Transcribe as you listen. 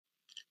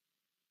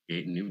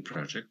create a new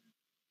project.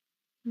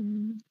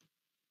 Mm.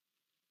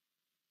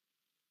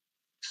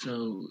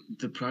 So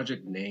the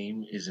project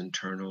name is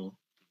internal,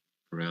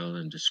 URL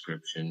and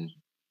description.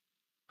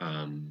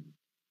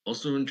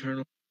 Also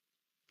internal,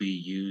 be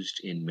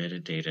used in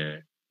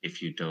metadata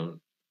if you don't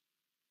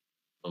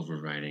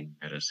overriding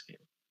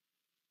metascale.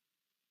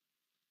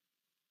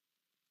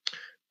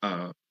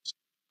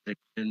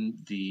 Again,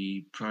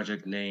 the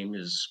project name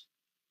is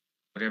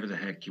whatever the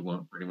heck you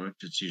want, pretty much.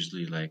 It's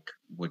usually like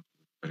what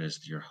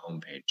is your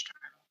homepage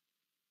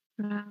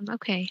title.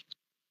 Okay.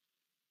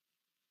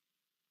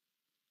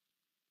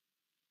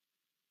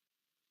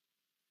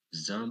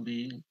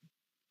 Zombie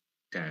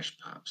dash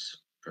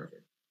pops.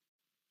 Perfect.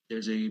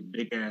 There's a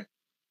big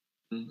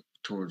action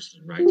towards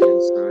the right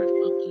hand side.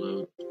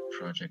 Upload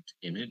project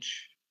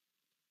image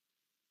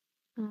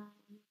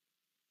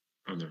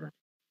on the right.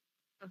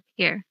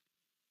 Here.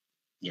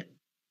 Yeah.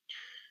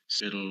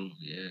 So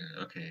yeah,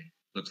 okay.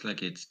 Looks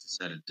like it's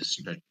decided to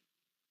stretch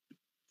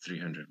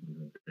 300.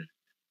 It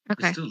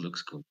Okay. still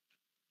looks cool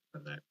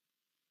on that.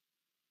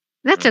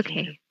 That's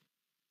okay.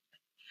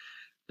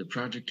 The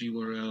project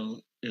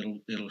URL,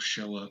 it'll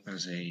show up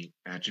as a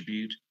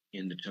attribute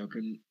in the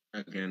token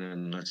again,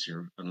 unless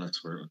we're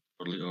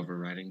totally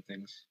overriding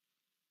things.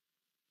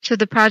 So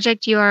the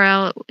project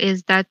URL,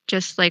 is that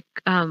just like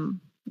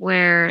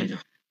where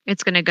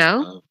it's gonna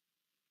go?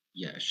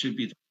 Yeah, it should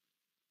be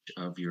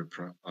of your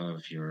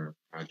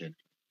project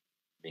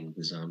being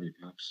the zombie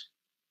pops.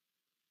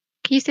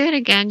 Can you say it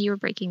again? You were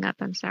breaking up.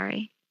 I'm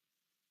sorry.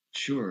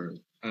 Sure.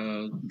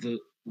 The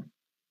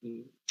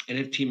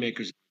NFT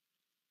makers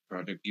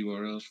product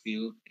URL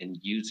field and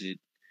use it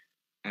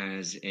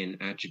as an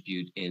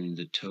attribute in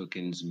the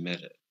token's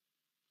meta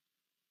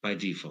by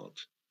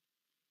default.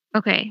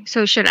 Okay.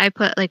 So should I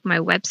put like my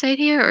website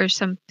here or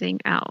something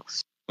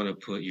else?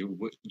 You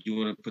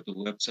want to put the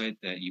website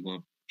that you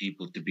want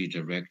people to be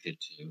directed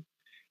to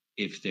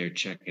if they're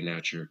checking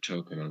out your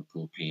token on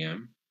Pool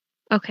PM.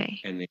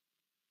 Okay. And the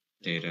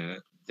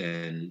data,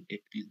 then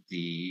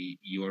the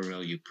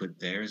URL you put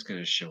there is going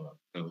to show up.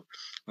 So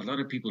a lot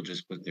of people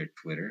just put their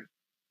Twitter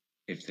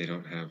if they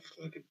don't have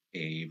like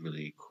a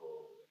really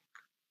cool,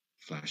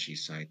 flashy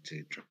site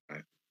to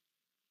try.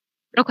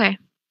 Okay.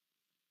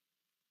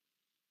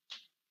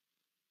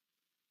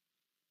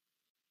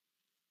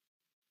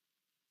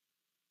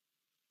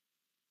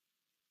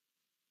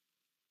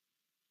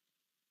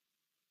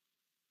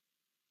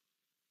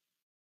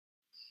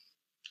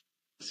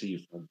 See you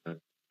from that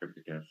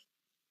cryptograph.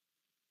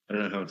 I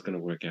don't know how it's going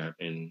to work out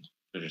in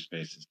Twitter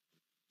Spaces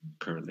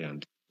currently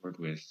on Discord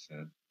with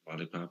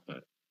Lalypop,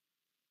 but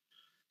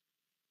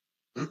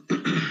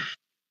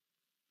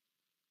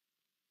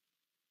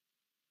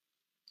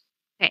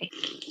Okay.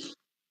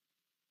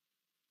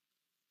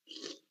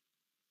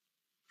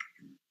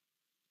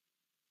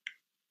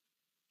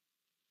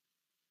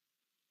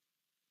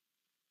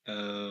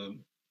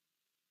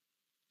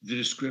 the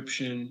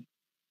description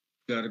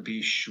got to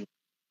be short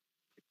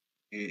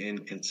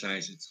and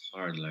concise. It's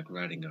hard, like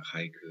writing a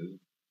haiku.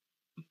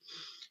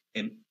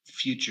 And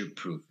future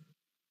proof.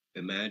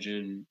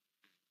 Imagine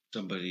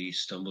somebody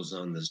stumbles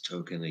on this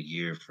token a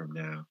year from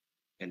now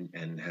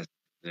and has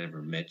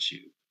never met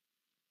you.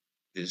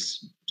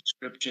 This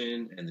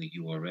description and the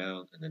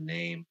URL and the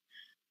name,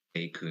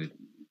 they could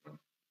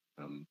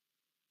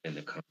in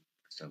the comments.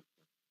 So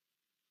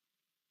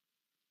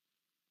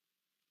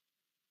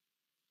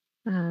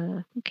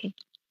Okay.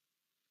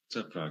 what's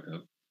up,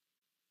 Rocco?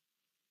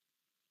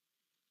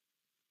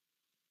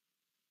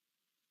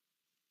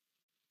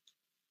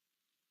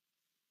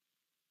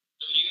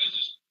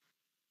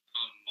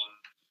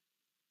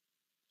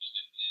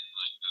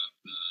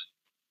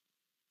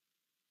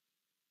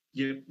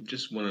 Yeah,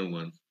 just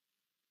one-on-one.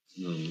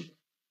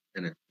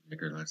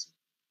 NFTMaker lesson.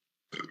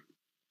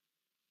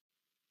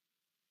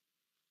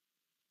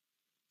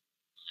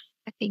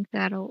 I think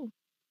that'll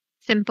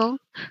simple.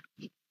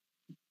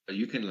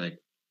 You can like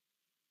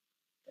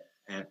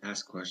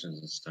ask questions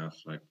and stuff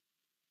like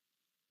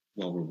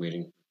while we're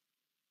waiting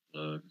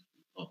hang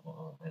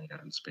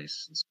out in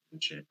space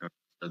and shit.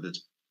 So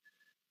this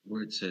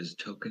where it says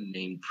token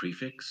name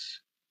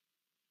prefix,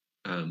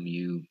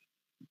 you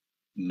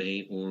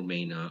may or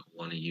may not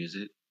want to use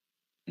it.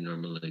 You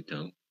normally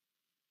don't.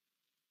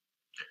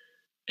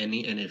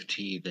 Any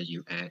NFT that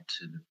you add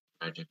to the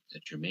project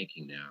that you're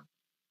making now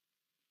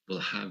will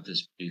have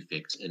this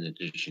prefix in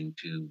addition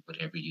to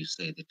whatever you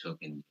say the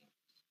token.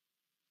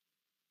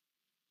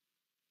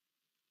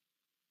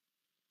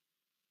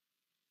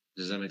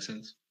 Does that make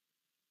sense?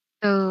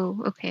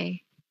 Oh,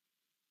 okay.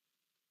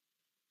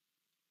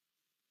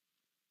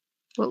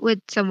 What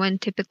would someone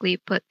typically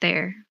put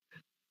there?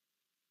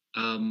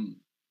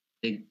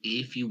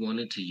 If you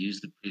wanted to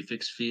use the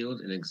prefix field,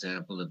 an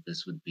example of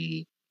this would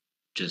be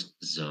just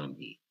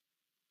zombie,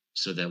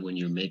 so that when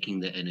you're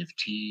making the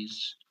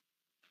NFTs,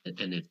 an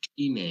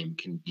NFT name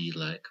can be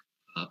like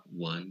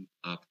Pop1,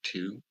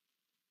 Pop2,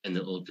 and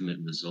the ultimate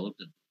result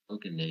of the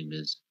token name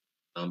is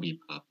Zombie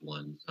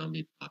Pop1,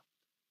 Zombie Pop.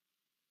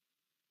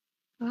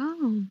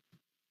 Oh,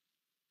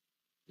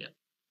 Yeah.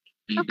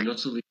 But you can okay.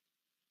 also leave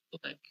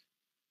like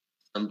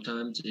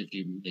Sometimes if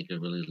you make a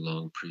really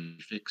long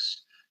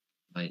prefix,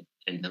 you might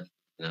end up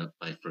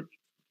by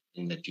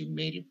forgetting that you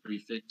made a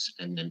prefix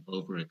and then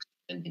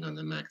overextending on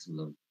the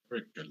maximum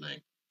character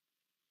length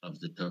of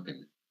the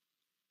token.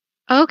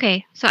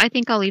 Okay, so I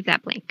think I'll leave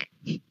that blank.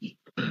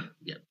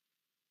 Yeah.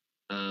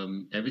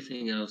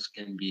 Everything else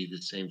can be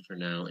the same for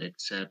now,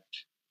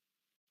 except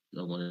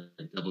I want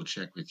to double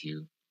check with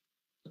you.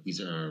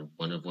 These are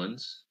one of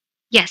ones.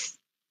 Yes.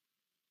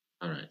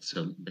 All right,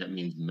 so that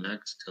means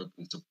max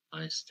token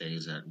supply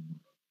stays at one.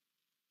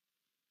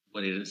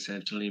 What it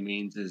essentially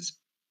means is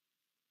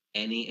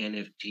any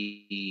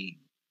NFT,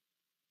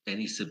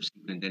 any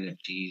subsequent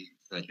NFTs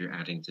that you're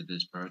adding to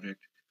this project,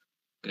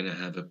 gonna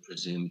have a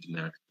presumed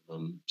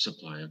maximum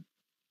supply of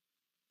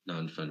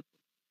non-fungible.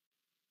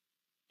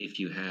 If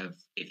you have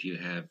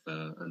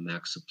a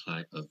max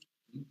supply of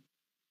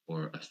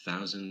or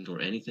 1,000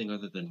 or anything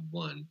other than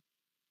one,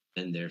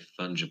 then they're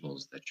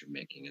fungibles that you're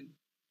making. And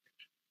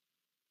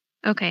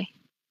Okay.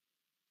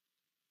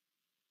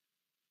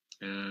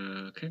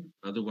 okay,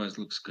 otherwise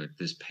looks good.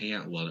 This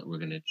payout wallet we're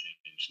gonna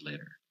change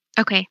later.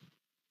 Okay.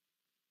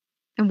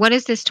 And what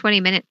does this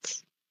 20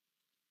 minutes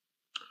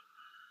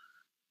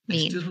I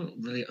mean? still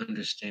don't really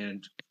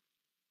understand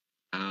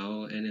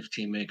how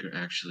NFTMaker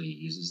actually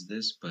uses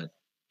this, but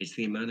it's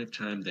the amount of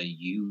time that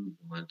you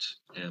want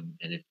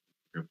NFTMaker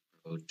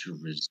Pro to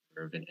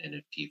reserve an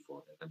NFT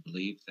for. And I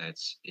believe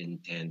that's in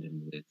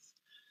tandem with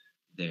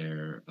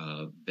their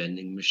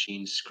vending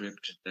machine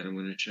script that I'm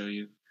going to show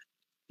you.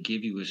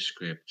 Give you a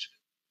script,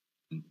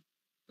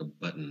 a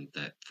button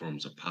that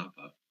forms a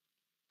pop-up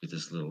with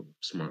this little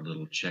smart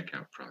little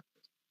checkout process.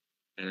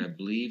 And I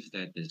believe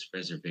that this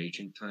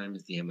reservation time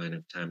is the amount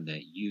of time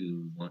that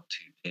you want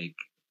to take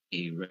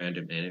a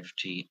random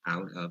NFT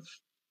out of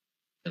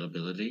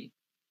availability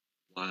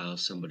while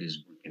somebody's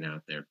working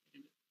out their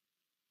payment.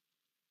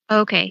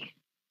 Okay.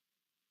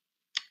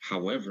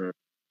 However,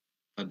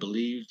 I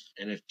believe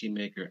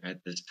NFTMaker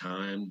at this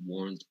time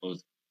warns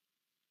both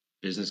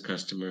business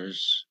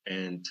customers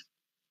and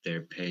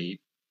their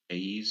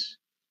payees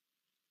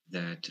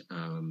that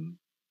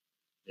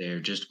they're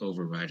just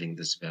overriding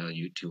this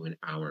value to an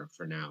hour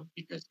for now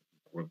because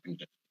of work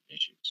congestion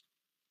issues.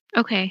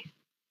 Okay.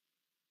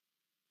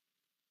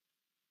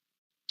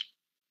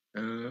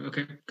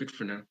 Okay, good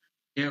for now.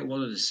 Yeah,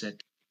 wallet is set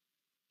to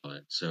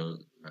wallet, so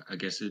I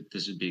guess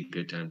this would be a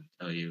good time to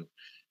tell you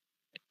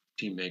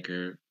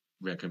TeamMaker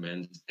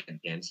recommends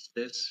against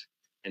this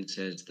and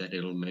says that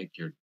it'll make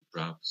your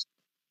drops,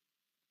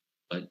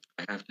 but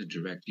I have to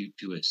direct you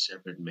to a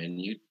separate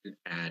menu to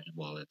add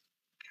wallet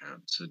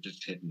account. So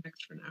just hit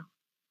next for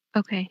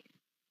Okay.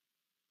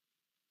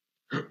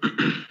 now.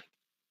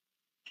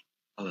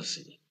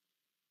 Policy.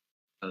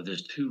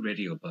 There's two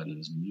radio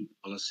buttons, new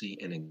policy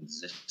and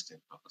existing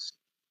policy.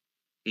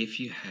 If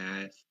you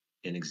have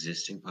an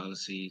existing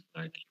policy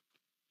like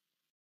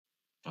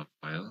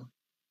file,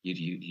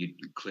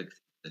 you'd click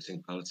the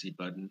existing policy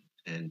button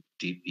and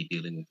be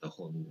dealing with the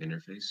whole new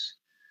interface.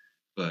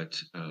 But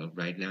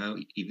right now,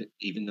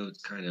 even though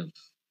it's kind of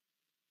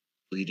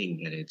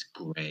bleeding that it's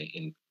gray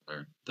in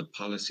color, the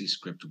policy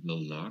script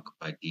will lock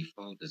by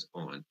default is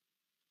on,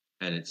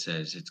 and it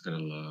says it's going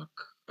to lock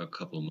a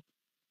couple months.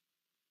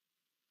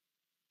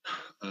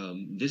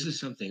 This is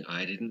something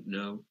I didn't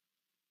know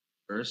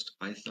first.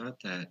 I thought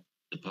that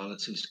the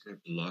policy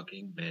script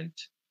locking meant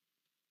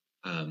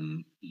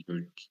um,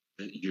 you're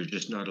you're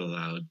just not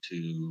allowed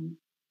to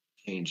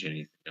change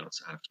anything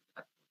else after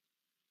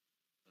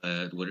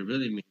that. What it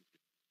really means,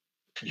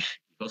 you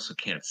also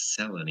can't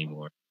sell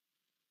anymore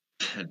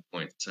at that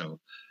point. So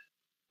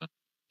uh,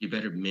 you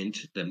better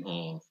mint them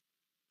all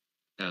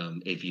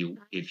if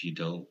you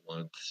don't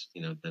want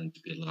them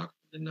to be locked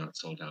and not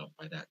sold out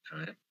by that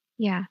time.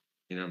 Yeah.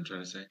 You know what I'm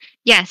trying to say?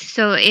 Yes.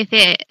 So if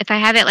I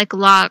have it like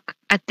lock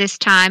at this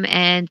time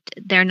and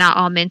they're not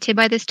all minted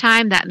by this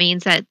time, that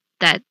means that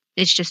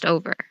it's just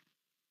over.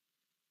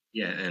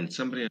 Yeah, and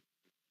somebody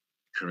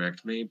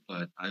correct me,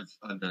 but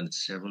I've done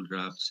several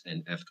drops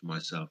and effed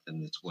myself in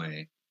this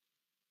way.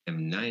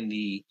 I'm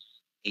 98%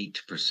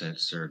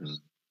 certain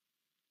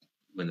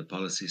when the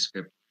policy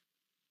script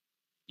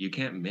you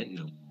can't mint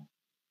no more.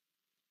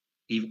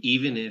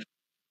 Even if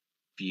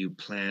you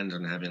planned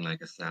on having like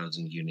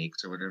 1,000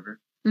 uniques or whatever.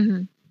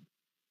 Hmm.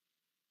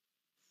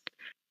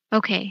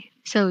 Okay.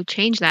 So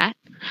change that.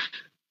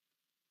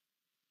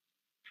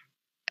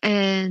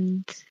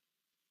 And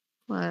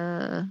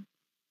uh,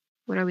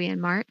 what are we in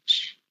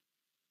March?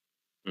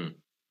 Hmm.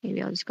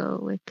 Maybe I'll just go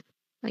with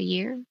a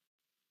year.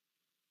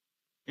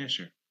 Yeah,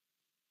 sure.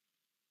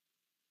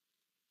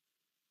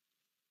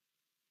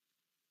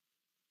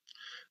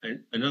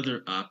 And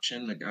another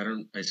option, like I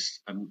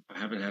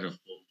haven't had a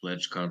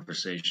full-fledged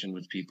conversation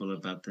with people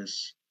about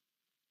this,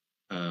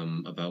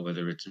 about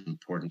whether it's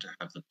important to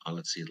have the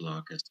policy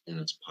lock as soon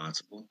as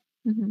possible.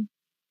 Hmm.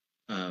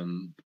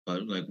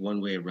 But like one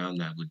way around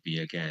that would be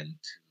again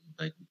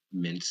to like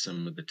mint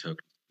some of the tokens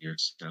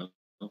yourself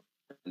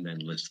and then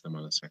list them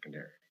on a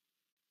secondary.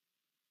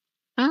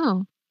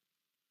 Oh,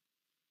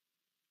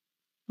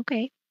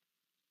 okay.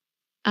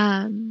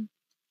 Um,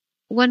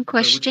 one But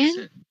what you question.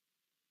 said.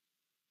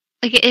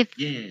 Like Yeah,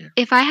 yeah, yeah.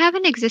 if I have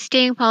an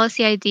existing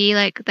policy ID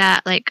like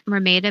that like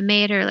Mermaida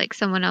made or like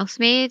someone else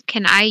made,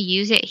 can I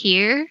use it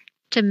here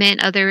to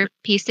mint other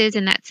pieces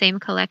in that same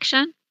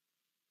collection?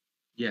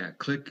 Yeah,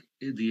 click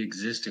the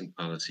existing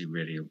policy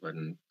radio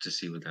button to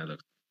see what that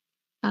looks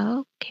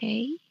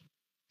Okay.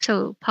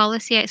 So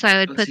policy so I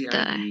would like. put Policy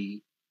the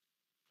ID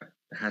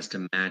has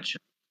to match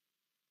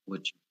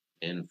what you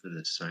put in for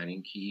the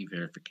signing key,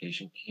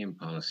 verification key, and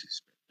policy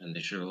script. And they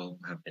should all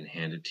have been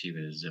handed to you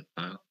in a zip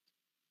file.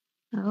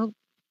 oh,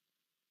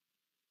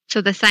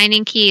 so the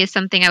signing key is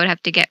something I would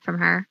have to get from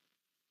her.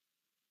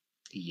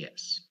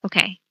 Yes.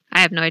 Okay.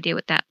 I have no idea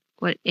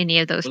what any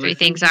of those Well, I three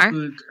think things you are.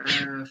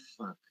 could.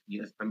 Fuck.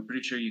 Yes, I'm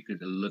pretty sure you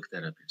could look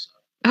that up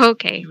yourself. You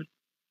Okay. would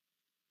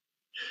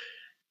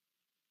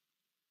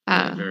the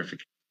Uh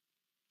verification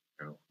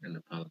and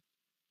the policy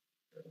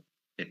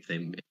if they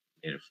made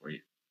it for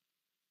you.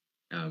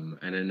 And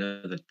I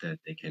know that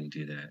they can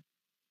do that.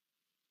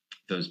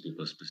 Those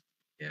people specifically.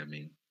 I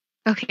mean,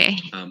 okay.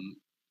 um,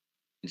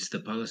 it's the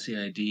policy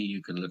ID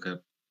you can look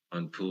up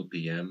on Pool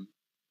PM,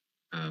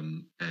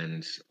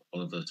 and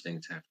all of those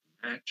things have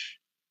to match.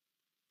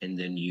 And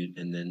then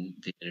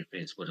the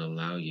interface would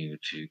allow you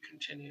to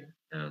continue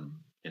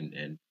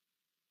and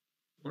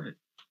support it.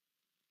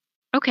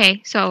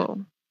 Okay.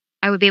 So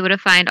I would be able to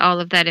find all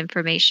of that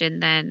information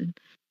then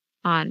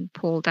on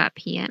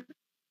pool.pm.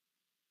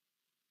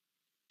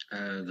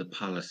 The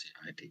policy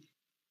ID,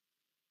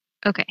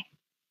 Okay.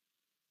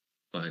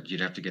 but you'd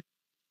have to get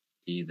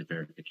the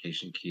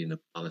verification key and the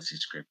policy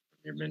script from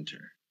your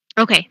mentor.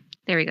 Okay.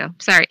 There we go.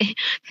 Sorry.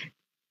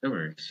 No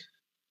worries.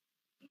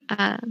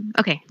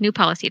 Okay. New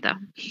policy though.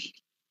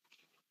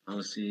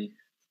 Policy,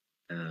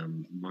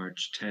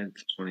 March 10th,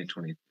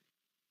 2020.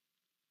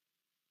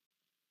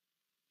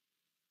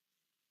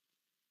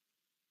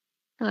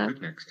 Hello.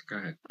 Click next. Go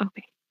ahead.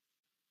 Okay.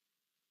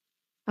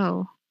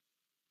 Oh.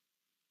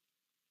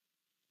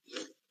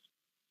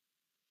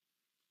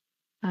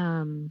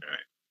 Um. All right.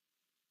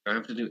 Don't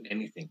have to do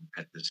anything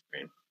at this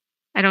screen.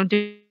 I don't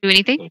do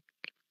anything. Cool.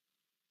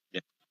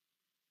 Yeah.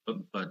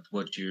 But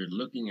what you're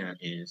looking at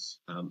is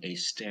a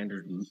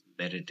standard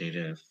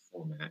metadata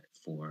format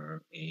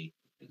for a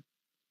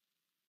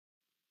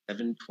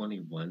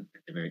 721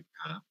 at the very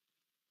top.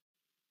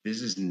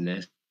 This is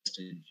nested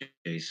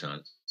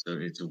JSON, so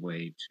it's a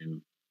way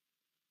to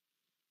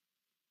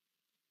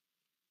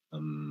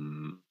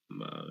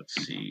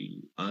let's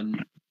see,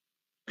 unstructured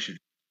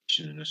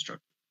in a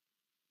structure.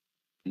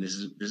 And this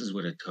is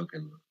what a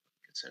token looks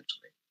like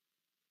essentially.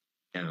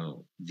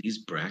 Now these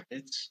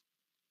brackets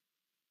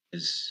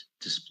is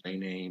display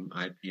name,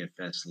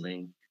 IPFS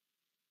link.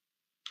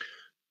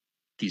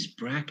 These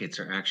brackets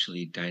are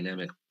actually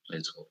dynamic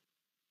placeholders.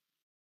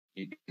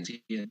 You can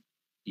see it.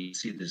 You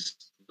see this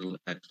little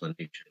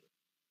explanation.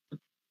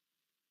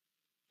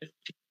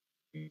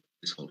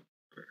 Placeholder.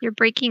 You're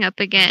breaking up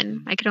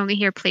again. I can only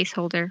hear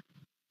placeholder.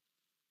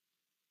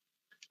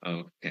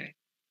 Okay.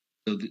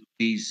 So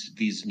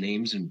these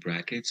names and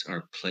brackets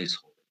are placeholders.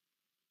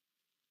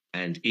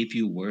 And if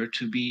you were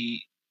to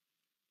be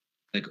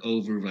like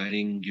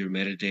overriding your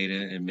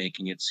metadata and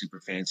making it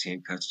super fancy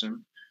and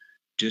custom,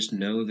 just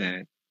know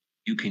that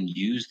you can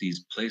use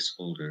these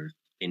placeholders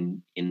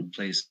in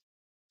place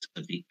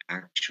of the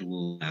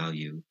actual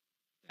value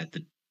that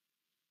the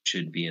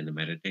should be in the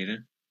metadata.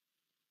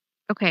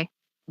 Okay.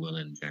 We'll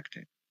inject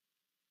it.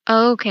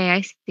 Okay,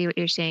 I see what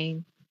you're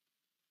saying.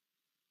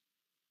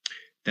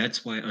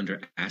 That's why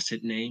under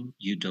asset name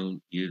you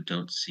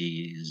don't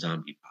see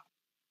zombie pop.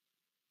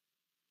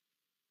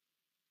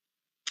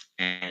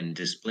 And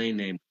display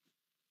name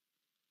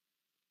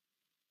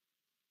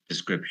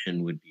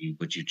description would be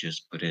what you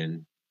just put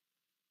in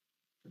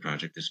the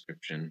project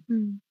description.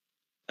 Hmm.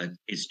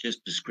 It's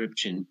just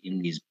description in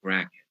these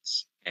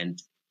brackets,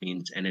 and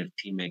means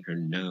NFT Maker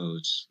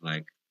knows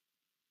like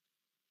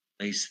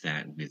place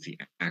that with the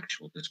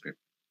actual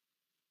description.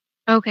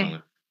 Okay.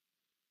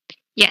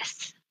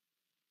 Yes.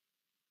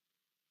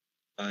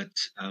 But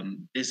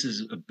this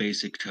is a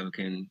basic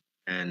token,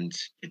 and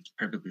it's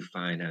perfectly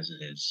fine as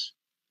it is.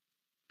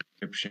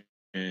 Description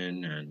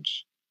and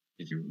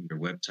your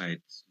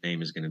website's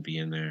name is going to be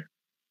in there.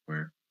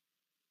 Where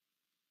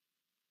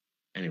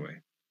anyway,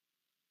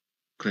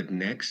 click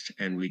next,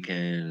 and we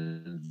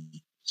can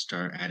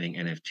start adding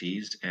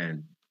NFTs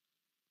and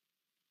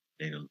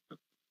data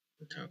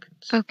the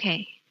tokens.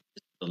 Okay.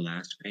 The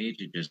last page,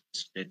 it just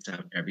spits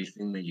out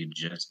everything that you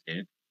just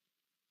did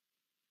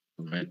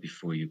right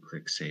before you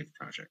click Save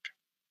Project.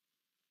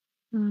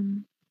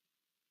 Um,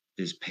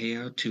 This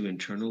payout to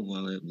internal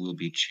wallet will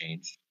be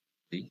changed.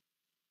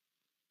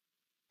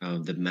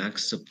 The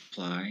max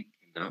supply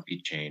cannot be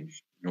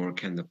changed, nor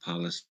can the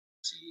policy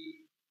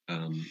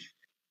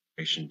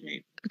expiration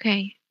date.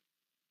 okay.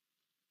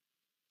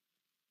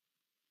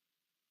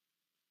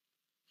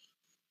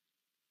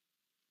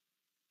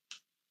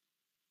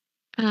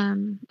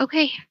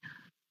 Okay.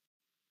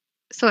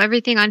 So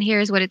everything on here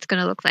is what it's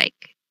going to look like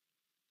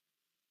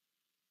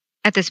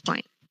at this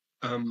point.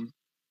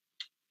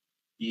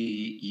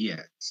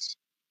 Yes.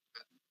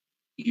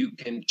 You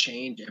can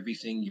change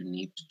everything you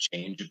need to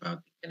change about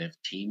the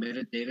NFT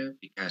metadata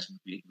because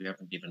we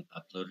haven't even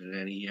uploaded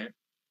any yet.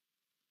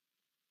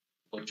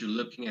 What you're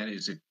looking at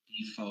is a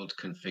default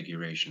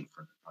configuration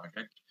for the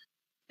project.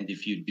 And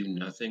if you do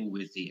nothing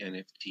with the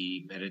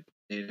NFT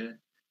metadata,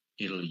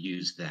 it'll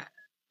use that.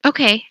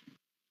 Okay.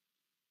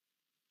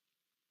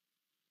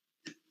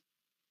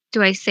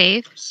 Do I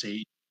save?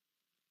 Save.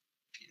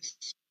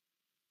 Yes.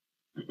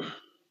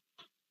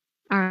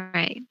 All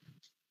right.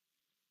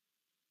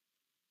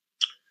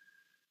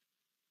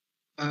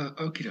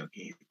 Okie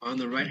dokie. On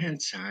the right hand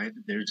side,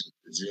 there's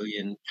a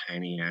zillion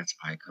tiny ass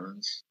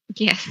icons.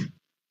 Yes.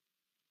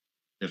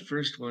 The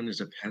first one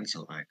is a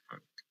pencil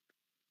icon.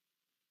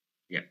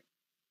 Yeah.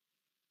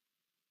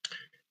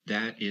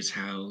 That is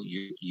how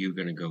you're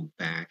going to go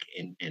back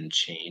and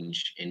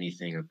change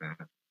anything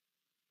about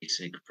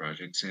basic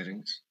project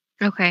settings.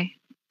 Okay.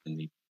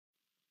 And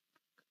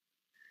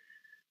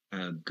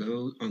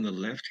go on the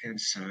left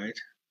hand side,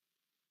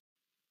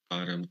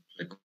 bottom,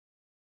 click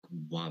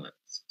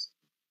wallets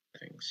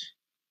settings.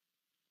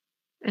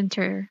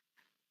 Enter.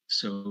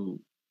 So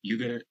you're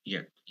gonna,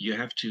 yeah, you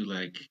have to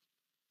like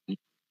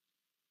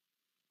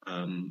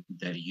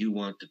that you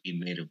want to be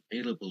made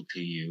available to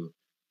you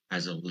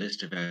as a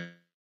list of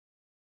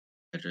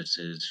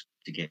addresses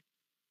to get.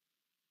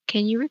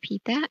 Can you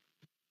repeat that?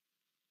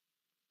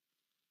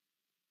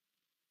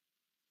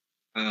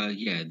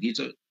 Yeah, this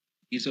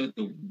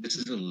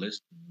is a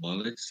list of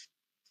wallets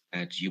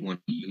that you want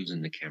to use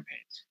in the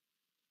campaigns.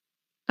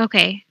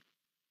 Okay.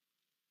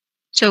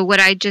 So would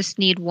I just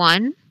need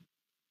one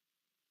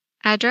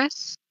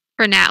address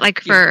for now,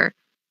 like Yeah. for,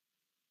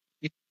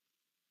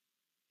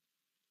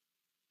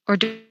 or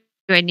do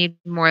I need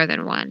more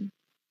than one?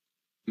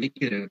 Make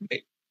it a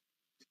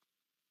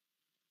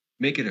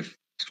make it a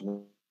fast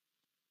one,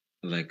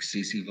 like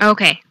CC Vault.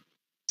 Okay.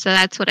 So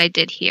that's what I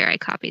did here. I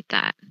copied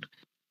that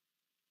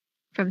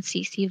from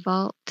CC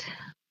Vault.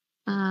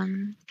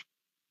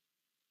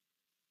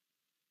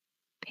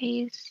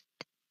 Paste.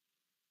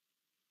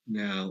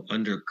 Now,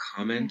 under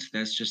comment,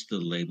 that's just the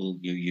label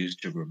you use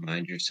to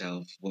remind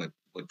yourself which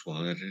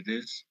wallet it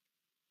is.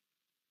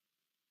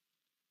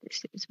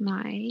 This is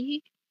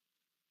my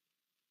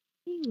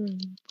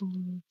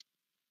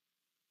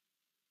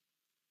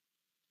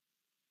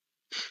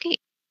okay.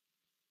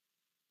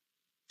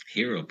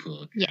 Hero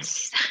pool.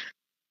 Yes.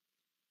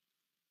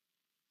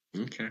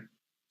 Okay.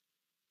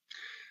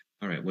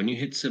 All right. When you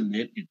hit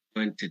submit, it's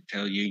going to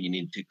tell you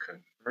need to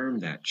confirm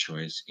that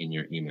choice in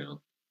your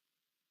email.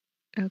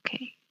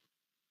 Okay.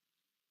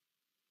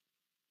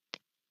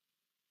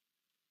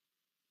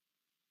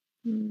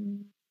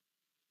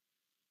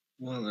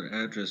 Wallet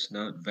address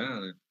not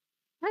valid.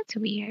 That's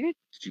weird.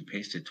 Did you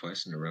paste it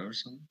twice in a row or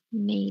something?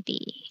 Maybe.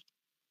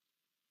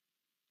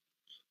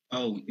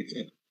 Oh,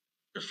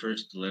 the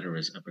first letter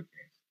is uppercase.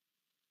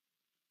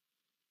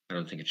 I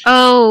don't think it should.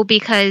 Oh,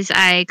 because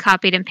I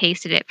copied and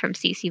pasted it from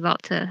CC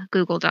Vault to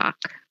Google Doc.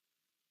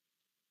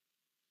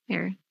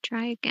 Here,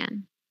 try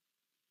again.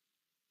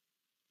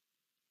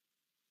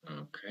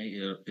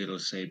 Okay, it'll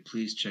say,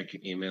 please check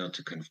your email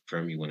to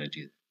confirm you want to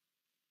do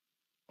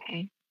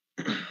Okay.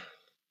 that.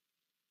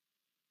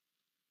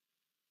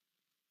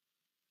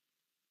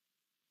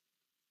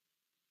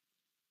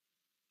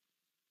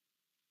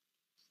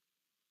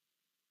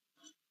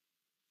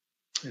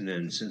 And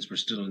then since we're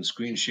still in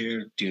screen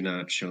share, do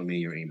not show me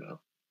your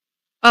email.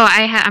 Oh,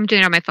 I'm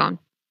doing it on my phone.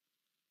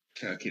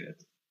 Okay.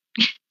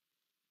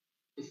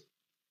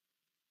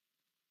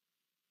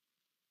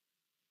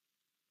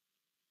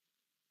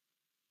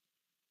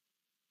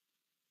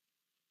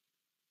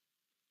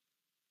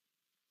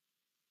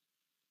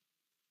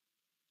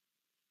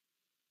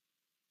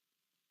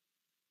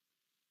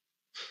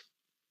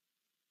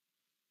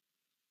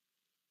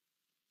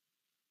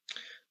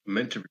 I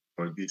meant to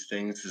record these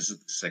things. This is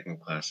the second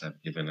class I've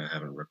given. I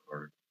haven't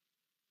recorded.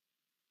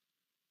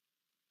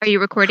 Are you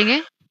recording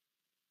it?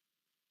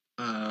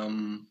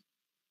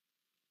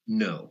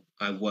 No,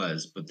 I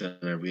was, but then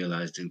I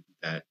realized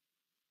that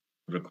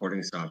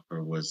recording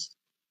software was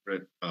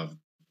rid of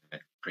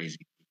that crazy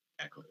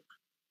feedback loop.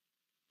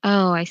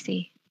 Oh, I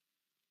see.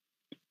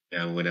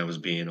 Now, when I was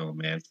being all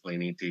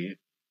mansplaining to you.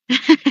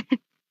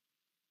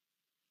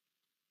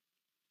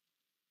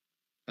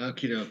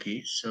 Okie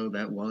dokie. So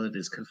that wallet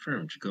is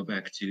confirmed. Go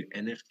back to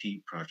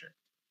NFT project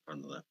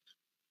on the left.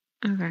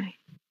 Okay.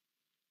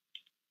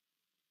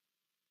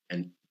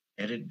 And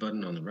edit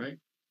button on the right.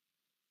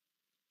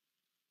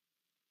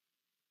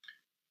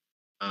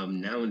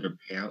 Now under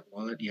payout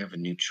wallet, you have a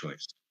new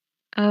choice.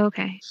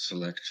 Okay.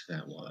 Select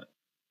that wallet.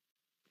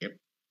 Yep.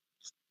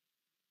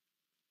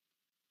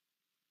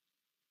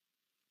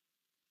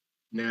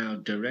 Now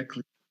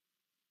directly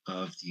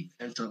of the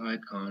pencil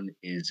icon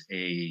is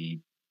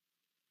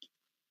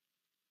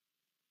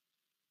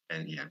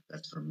and yeah,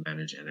 that's for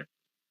manage NFT.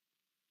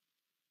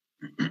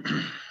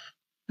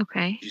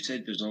 Okay. You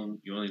said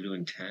you're only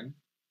doing 10?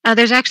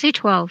 There's actually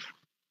 12.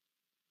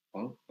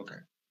 Oh, okay.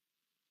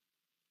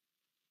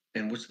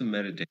 And what's the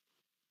metadata?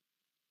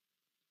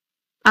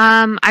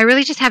 I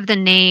really just have the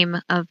name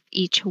of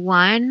each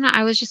one.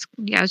 I was just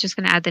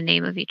gonna add the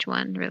name of each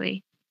one,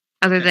 really,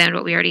 other Okay. than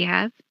what we already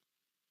have.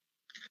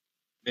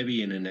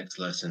 Maybe in the next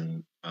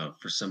lesson,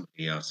 for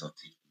somebody else, I'll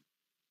teach you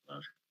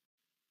about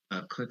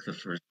it. Click the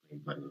first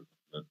name button.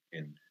 Look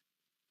in.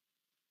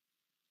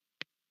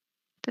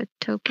 The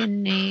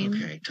token name.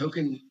 Okay,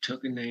 token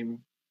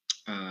name,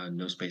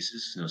 no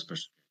spaces, no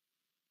special.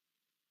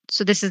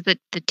 So this is the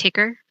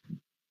ticker.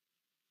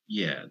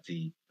 Yeah,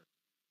 the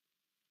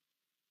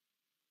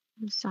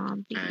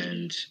Zombie.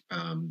 and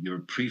your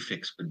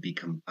prefix would be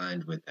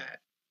combined with that.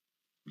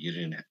 You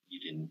didn't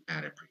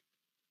add a prefix.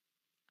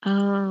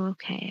 Oh,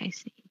 okay, I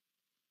see.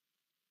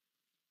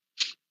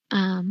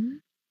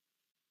 Um,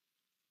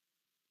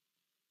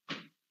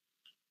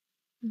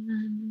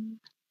 um,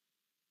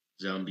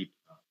 Zombie.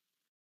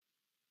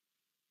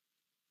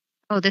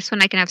 oh, this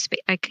one I can have space.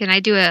 Can I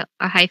do a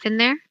hyphen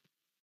there?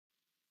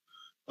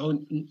 Oh,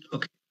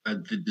 okay.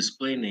 The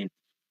display name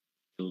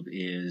field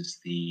is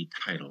the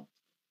title.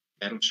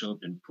 That'll show up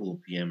in Pool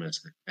PM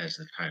as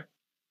the title,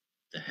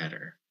 the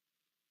header.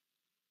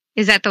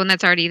 Is that the one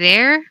that's already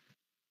there?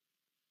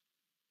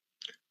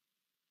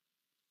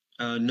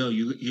 No,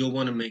 you'll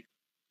want to make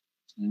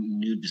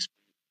new display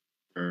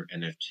for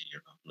NFT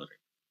you're uploading.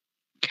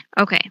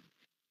 Okay.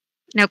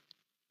 Nope.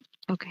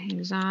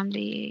 Okay,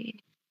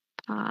 zombie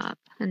pop,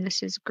 and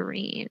this is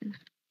green.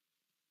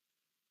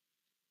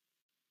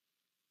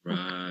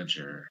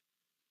 Roger.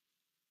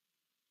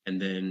 And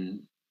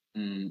then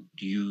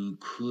you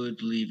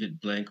could leave it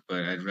blank,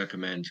 but I'd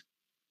recommend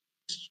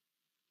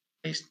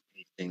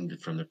pasting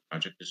from the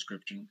project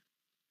description.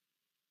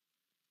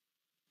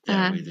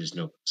 That Uh, way there's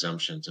no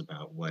assumptions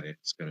about what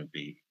it's going to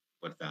be,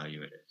 what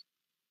value it is.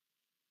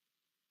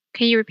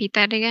 can you repeat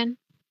that again?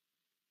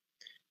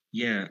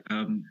 Yeah,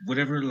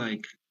 whatever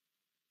like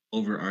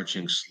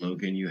overarching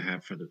slogan you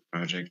have for the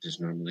project is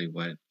normally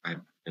what I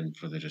put in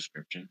for the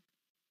description.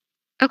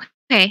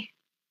 Okay.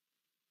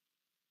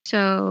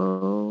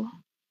 So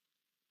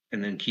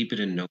And then keep it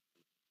in note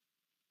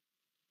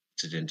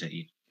into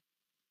each.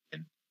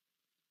 And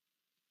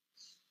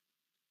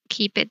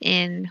keep it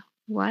in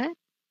what?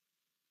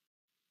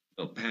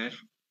 notepad,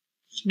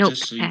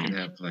 just so you can Notepad.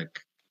 have like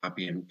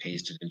copy and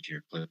paste it into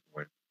your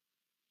clipboard,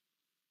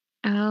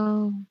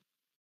 Oh,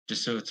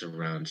 just so it's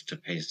around to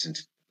paste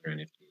into your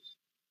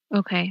NFTs.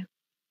 okay.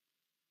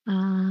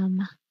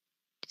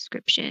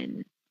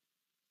 Description.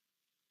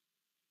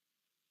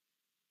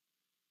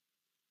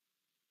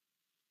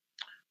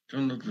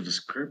 Don't let the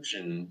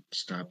description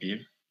stop you.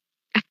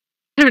 I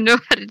don't know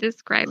how to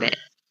describe it.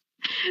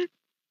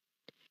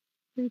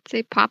 It's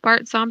a pop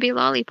art zombie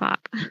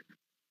lollipop.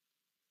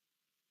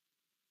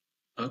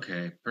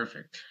 Okay,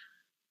 perfect.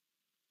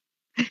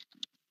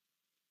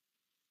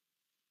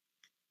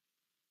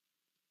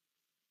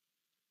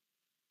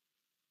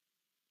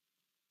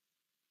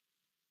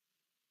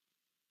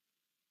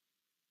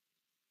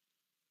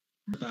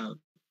 About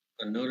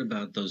a note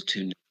about those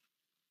two,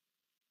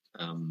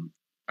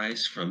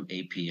 price from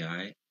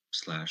API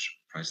slash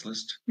price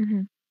list,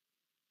 Hmm.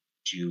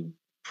 you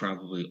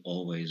probably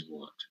always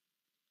want.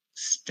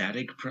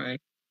 Static price,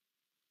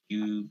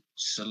 you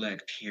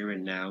select here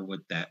and now what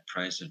that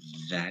price of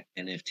that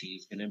NFT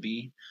is going to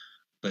be,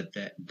 but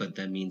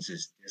that means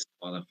it's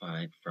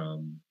disqualified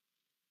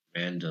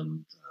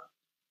random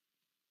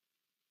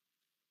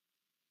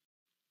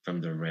from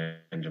the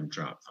random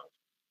drop function.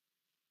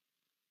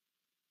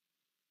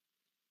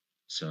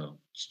 So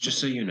just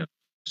so you know,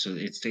 so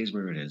it stays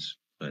where it is,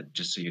 but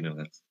just so you know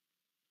that's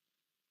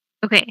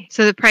Okay,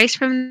 so the price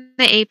from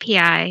the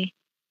API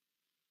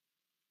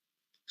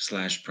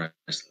slash price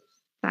list,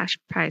 slash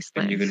price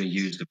and you're going list.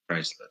 to use the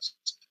price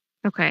list.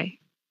 Okay.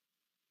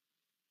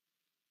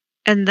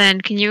 And then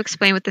can you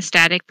explain what the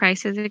static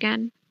price is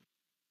again?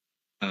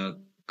 Uh,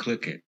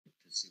 Click it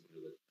to see what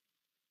it looks.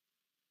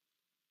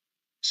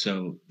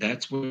 So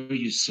that's where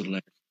you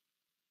select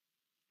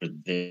for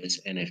this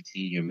NFT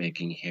you're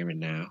making here and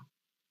now.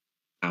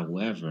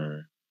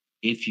 However,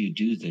 if you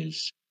do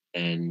this,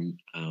 then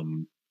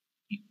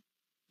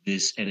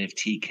this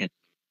NFT can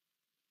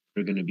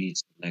are going to be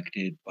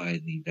selected by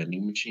the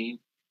vending machine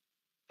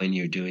when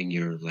you're doing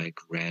your like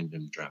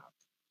random drop.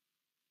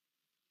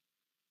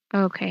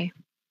 Okay.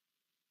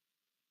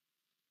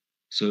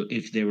 So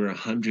if there were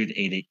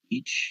 108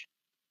 each,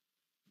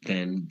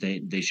 then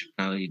they should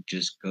probably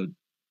just go to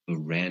a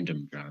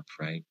random drop,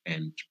 right?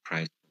 And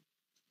price.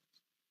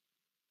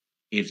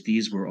 If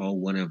these were all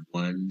one of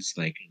ones,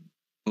 like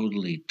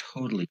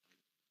totally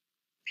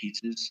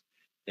pieces,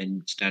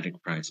 then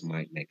static price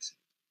might make sense.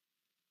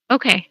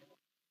 Okay.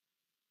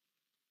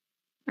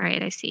 All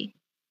right, I see.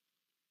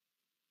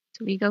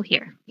 So we go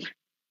here.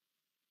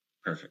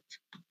 Perfect.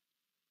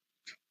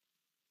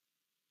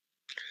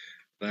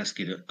 I'll ask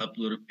you to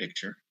upload a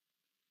picture.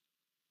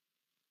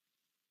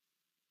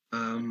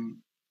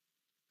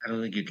 I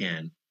don't think you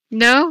can.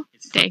 No?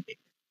 It's Dang. like,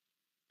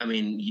 I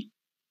mean,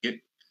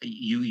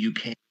 you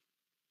can't.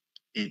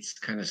 It's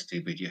kind of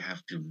stupid. You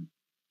have to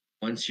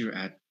once you're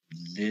at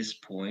this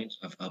point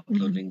of Mhm.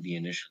 uploading the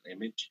initial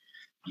image,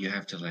 you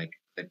have to like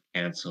click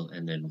cancel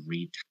and then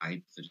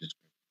retype the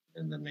description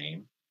in the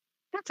name.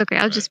 That's okay.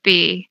 I'll But just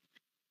be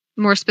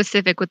more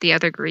specific with the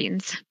other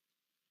greens.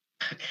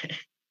 okay.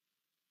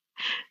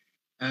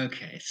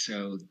 Okay,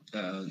 so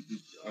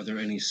are there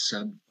any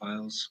sub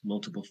files,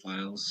 multiple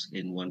files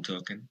in one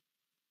token?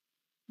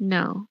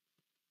 No.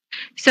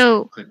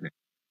 So Click next.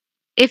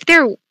 if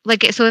they're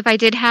like, so if I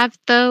did have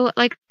though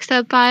like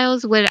sub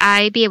files, would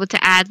I be able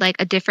to add like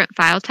a different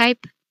file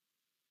type?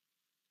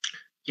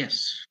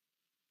 Yes,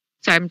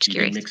 Sorry, I'm just you can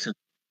curious. mix them.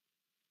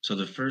 So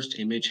the first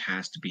image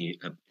has to be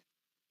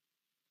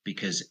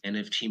because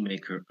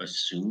NFTMaker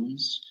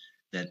assumes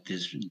that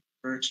this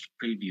first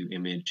preview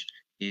image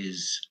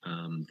is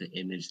the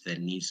image that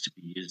needs to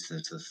be used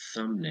as a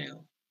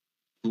thumbnail.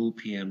 Cool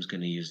PM is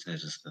going to use that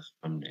as the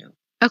thumbnail.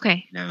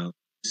 Okay. Now,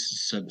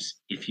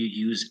 if you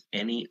use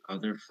any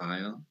other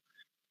file,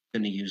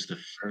 going to use the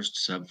first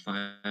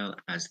subfile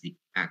as the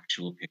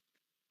actual picture.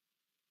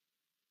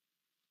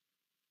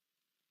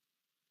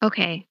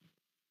 Okay.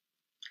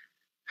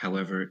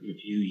 However,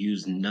 if you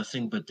use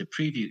nothing but the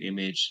preview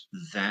image,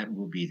 that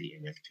will be the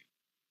NFT.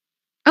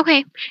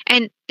 Okay.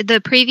 And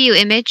the preview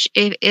image,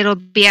 it'll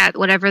be at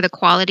whatever the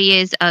quality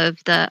is of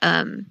the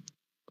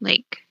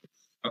like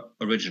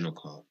Original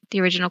quality. the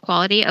original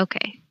quality.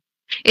 Okay.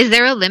 Is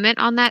there a limit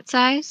on that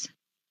size?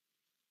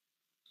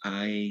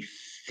 I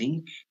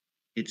think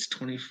it's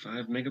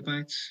 25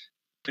 megabytes.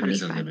 There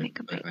is a 25 limit,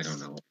 but I don't megabytes.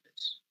 know what it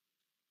is.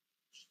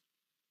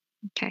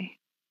 Okay.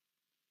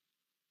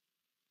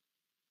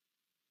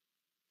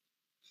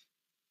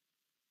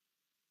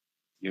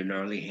 Your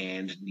gnarly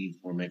hand needs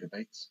more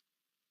megabytes.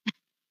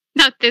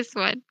 Not this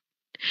one.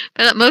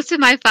 But most of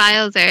my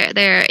files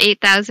they're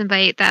 8,000 by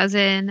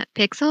 8,000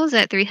 pixels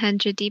at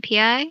 300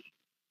 dpi.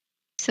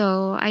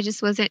 So I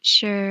just wasn't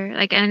sure.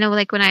 Like I know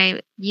like when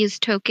I use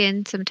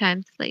token,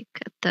 sometimes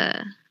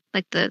the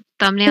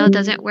thumbnail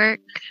doesn't work.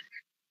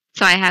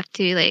 So I have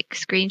to like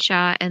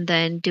screenshot and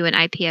then do an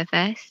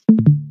IPFS.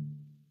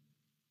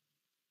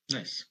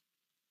 Nice.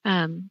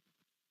 Um,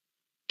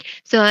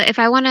 so if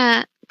I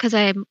wanna,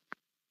 so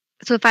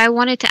if I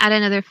wanted to add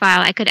another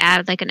file, I could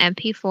add like an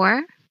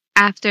MP4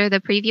 after the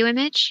preview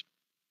image.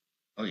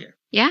 Oh yeah.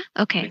 Yeah.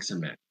 Okay. Mix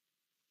and match.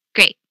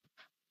 Great.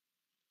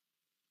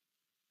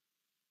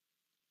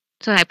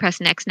 So I press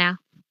next now.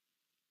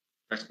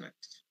 That's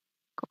next.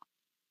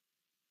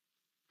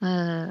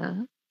 Uh,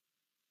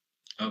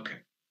 Okay.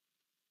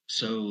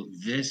 So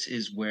this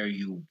is where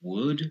you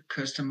would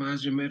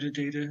customize your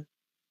metadata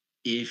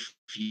if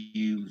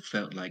you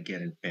felt like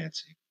getting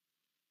fancy.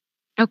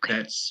 okay.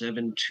 That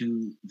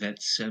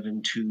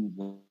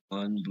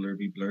 721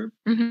 blurby blurb,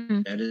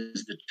 Hmm. that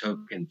is the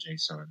token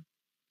JSON.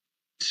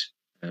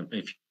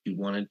 If you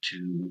wanted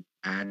to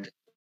add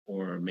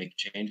or make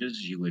changes,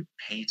 you would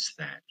paste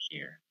that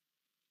here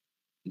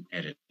and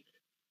edit.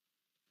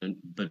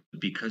 But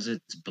because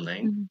it's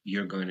blank, Hmm.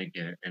 you're going to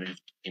get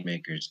NFT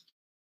Maker's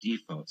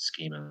default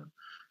schema,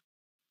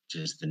 which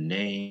is the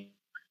name,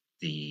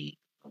 the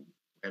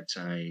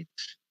website,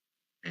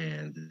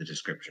 and the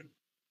description.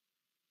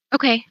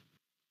 Okay.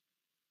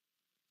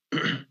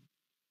 It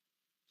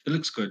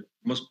looks good.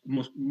 Most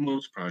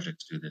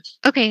projects do this.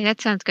 Okay,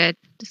 that sounds good.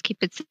 Just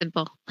keep it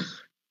simple.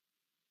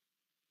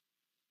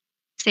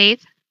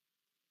 Save.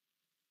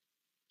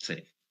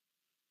 Save.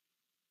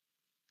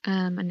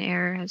 An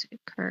error has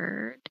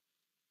occurred.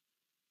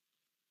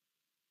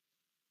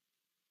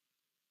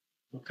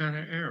 What kind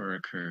of error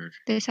occurred?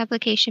 This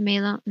application may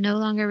no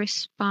longer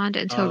respond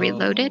until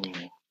reloaded.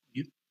 Oh,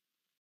 you,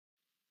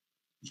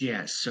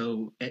 yeah.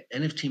 So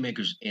NFT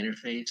Maker's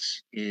interface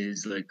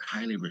is like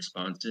highly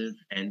responsive,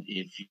 and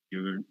if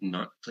you're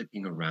not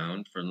clicking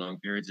around for long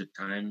periods of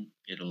time,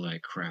 it'll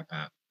like crap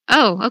out.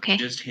 Oh, okay.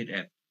 Just hit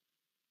F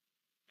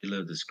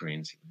below the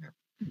screen. See what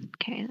happens.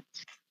 Okay.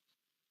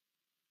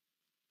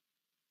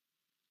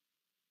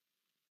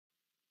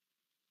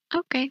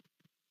 Okay.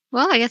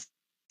 Well, I guess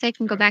I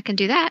can go back and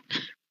do that.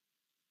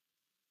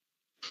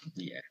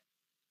 Yeah,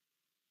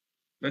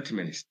 not too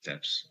many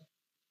steps,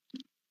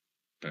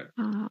 but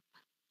Uh,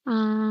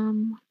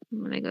 I'm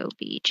gonna go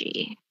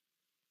BG.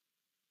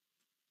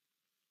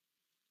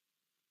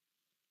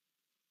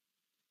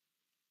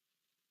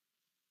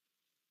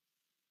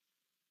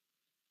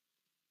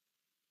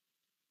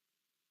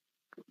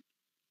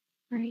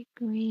 Right,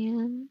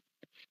 Graham.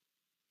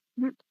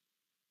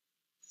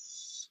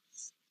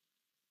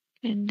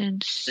 And then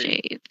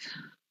save.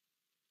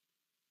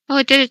 Oh,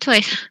 it did it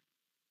twice.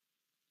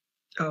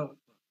 oh, all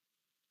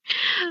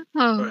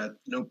Oh, right,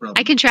 no I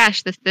problem. can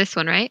trash this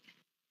one, right?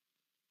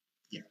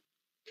 Yeah.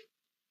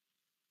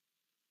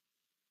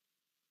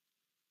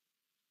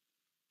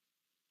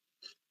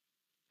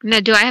 Now,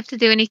 do I have to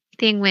do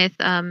anything with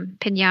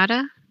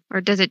Pinata,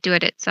 or does it do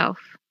it itself?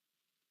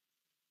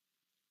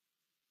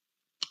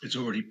 It's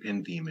already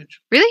pinned the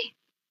image. Really?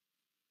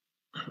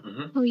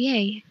 Mhm. Oh,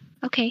 yay.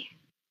 Okay.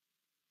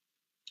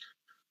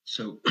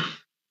 So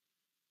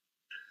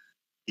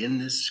in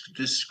this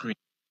screen,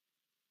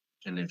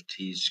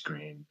 NFT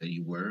screen that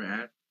you were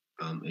at,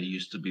 it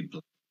used to be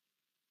blank.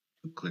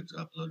 You clicked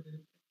upload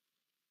it.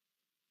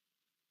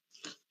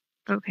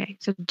 Okay,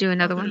 so do Oh,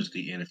 another one. there's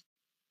the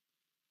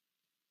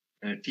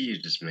NFT you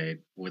just made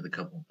with a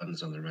couple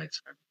buttons on the right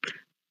side.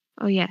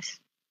 Oh, yes.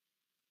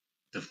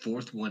 The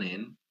fourth one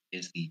in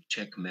is the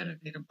check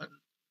metadata button.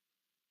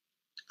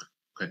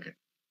 Click it.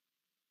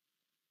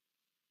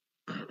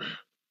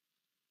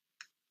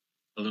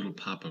 A little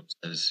pop-up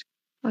says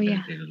Oh,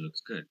 yeah. metadata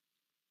looks good.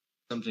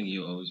 Something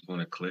you always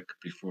want to click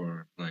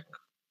before like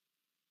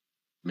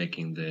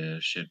making the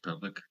shit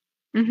public.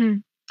 Mm-hmm.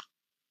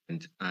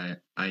 And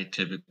I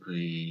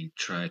typically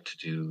try to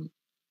do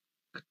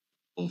a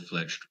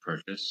full-fledged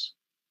purchase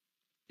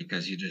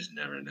because you just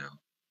never know.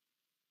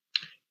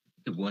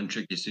 The one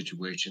tricky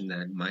situation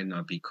that might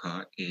not be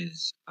caught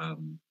is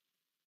an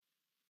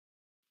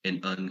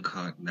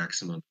uncaught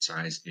maximum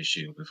size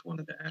issue with one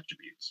of the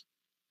attributes.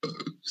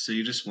 So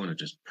you just want to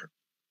just purchase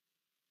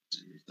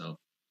it yourself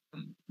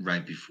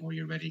right before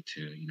you're ready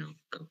to,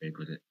 go big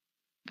with it.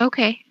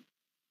 Okay.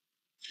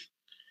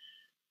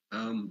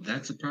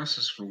 That's the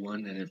process for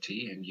one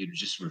NFT, and you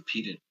just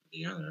repeat it for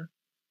the other.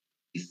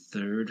 The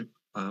third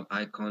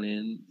icon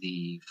in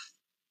the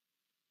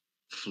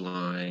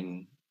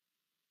flying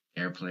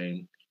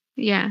airplane,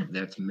 Yeah.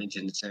 that's mint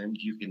and send.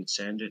 You can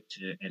send it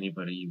to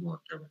anybody you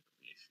want directly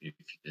if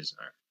you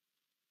desire.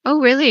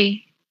 Oh,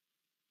 really?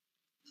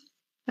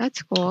 That's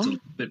It's a cool. little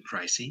bit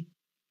pricey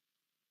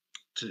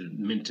to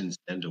mint and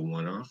send a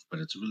one-off, but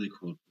it's really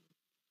cool.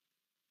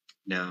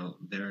 Now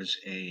there's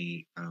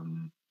a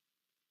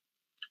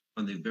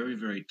on the very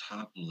very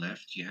top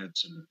left, you have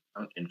some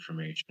account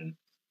information,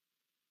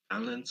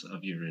 balance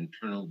of your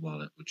internal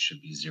wallet, which should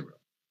be 0.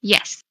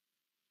 Yes.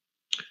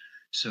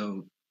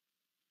 So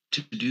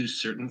to do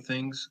certain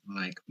things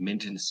like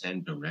mint and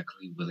send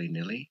directly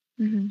willy-nilly,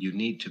 Mm-hmm. you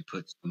need to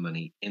put some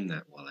money in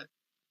that wallet.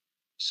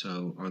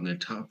 So on the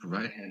top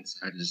right-hand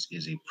side is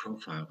a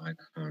profile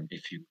icon.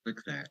 If you click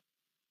that,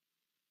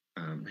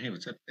 hey,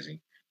 what's up, Busy?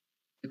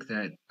 Click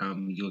that,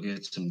 you'll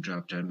get some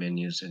drop-down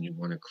menus, and you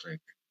want to click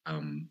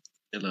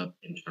fill up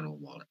internal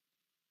wallet.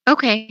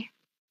 Okay.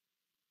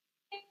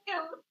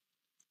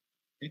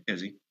 Hey,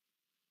 Busy.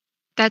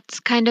 That's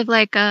kind of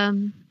like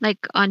on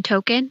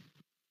token.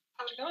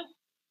 How's it going?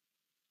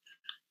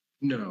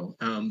 No,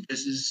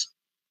 this is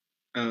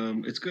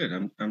it's good.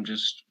 I'm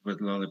just with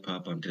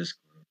Lalypop on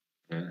Discord.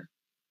 You're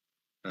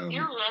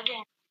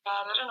lagging.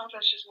 I don't know if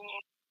that's just me.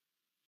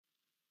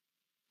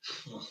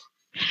 Well,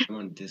 I'm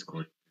on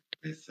Discord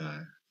with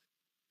trying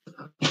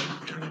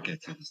to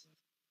get to this.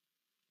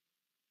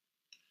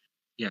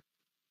 Yeah,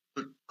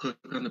 click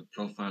on the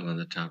profile on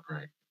the top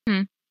right.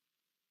 Hmm.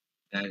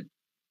 That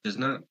does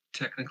not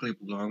technically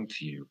belong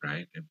to you,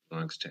 right? It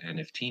belongs to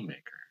NFTMaker.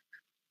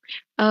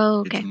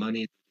 Oh, It's okay.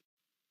 money.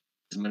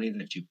 It's money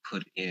that you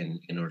put in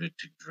order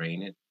to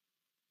drain it,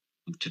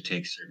 to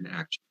take certain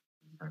actions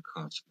that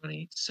cost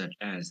money, such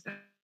as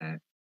that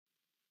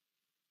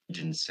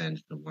didn't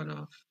send the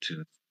one-off to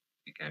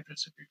the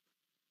address of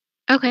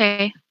your.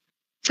 Okay.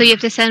 So you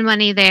have to send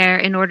money there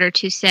in order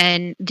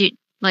to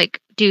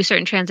do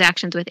certain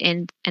transactions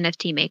within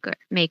NFT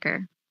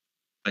Maker.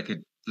 Like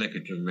a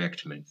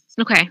direct mint.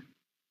 Okay.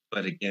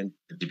 But again,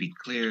 to be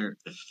clear,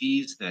 the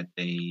fees that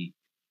they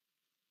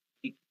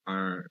take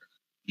are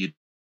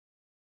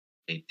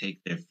they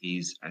take their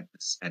fees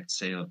at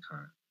sale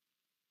time,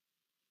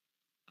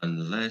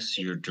 unless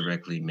you're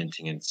directly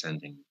minting and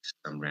sending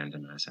some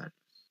random ass address.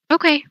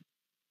 Okay.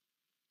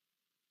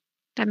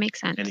 That makes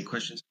sense. Any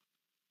questions?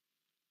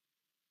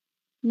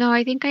 No,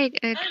 I think I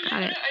got it.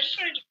 I just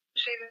wanted to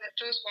say that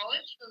those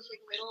wallets, those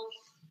like little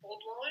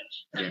old wallets,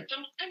 are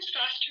sometimes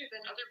faster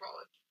than other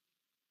wallets.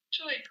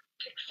 To like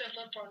pick stuff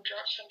up on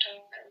drops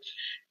sometimes,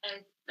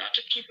 and not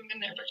to keep them in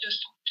there, but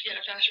just to get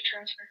a faster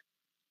transfer.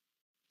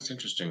 That's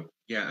interesting.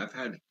 Yeah, I've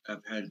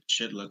had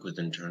shit luck with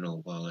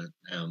internal wallet,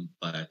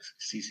 but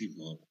CC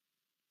Vault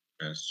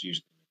just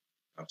usually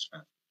drops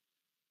fast.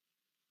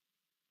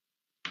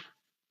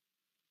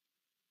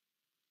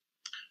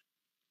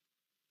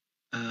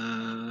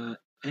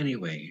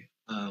 Anyway,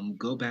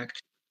 go back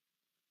to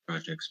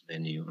projects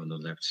menu on the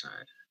left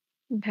side.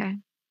 Okay.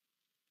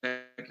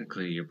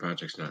 Technically, your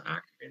project's not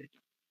activated.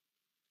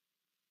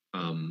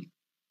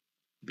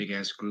 Big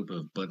ass group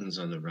of buttons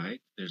on the right.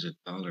 There's a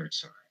dollar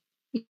sign.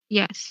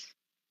 Yes.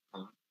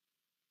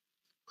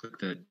 Click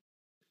that.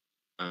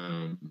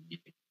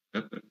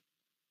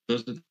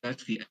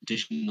 That's the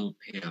additional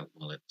payout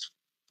wallets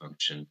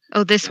function.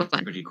 Oh, this That's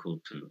one. pretty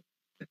cool too.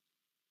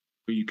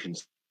 Where you can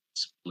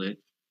split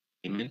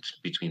payment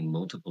between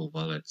multiple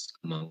wallets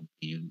among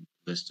the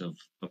list of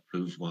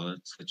approved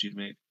wallets that you've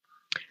made.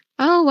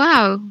 Oh,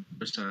 wow.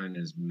 First sign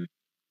is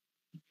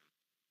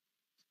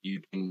you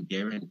can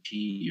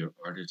guarantee your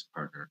artist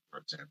partner, for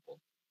example,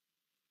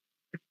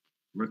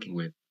 working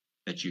with,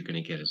 that you're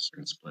going to get a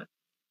certain split.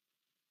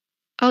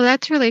 Oh,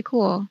 that's really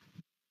cool.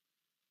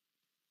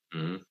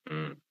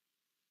 Mm-hmm.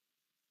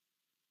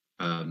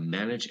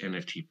 Manage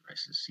NFT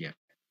prices. Yeah.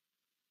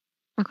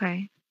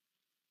 Okay.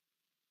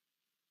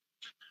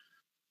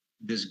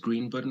 This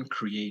green button,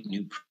 create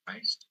new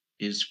price,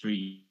 is for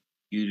you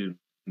to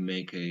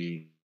make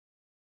a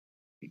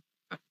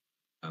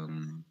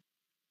um,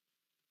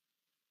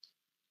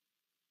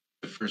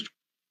 The first.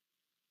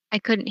 I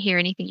couldn't hear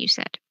anything you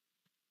said.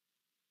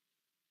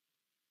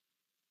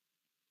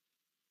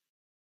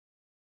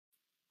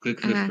 Click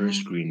the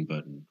first green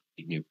button.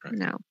 New price.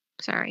 No,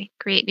 sorry.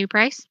 Create new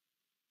price.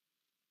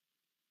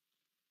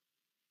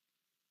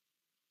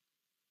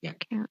 Yeah.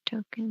 Count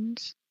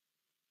tokens.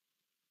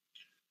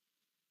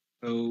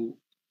 So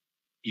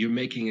you're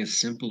making a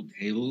simple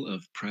table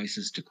of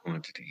prices to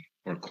quantity,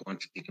 or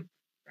quantity to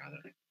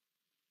rather.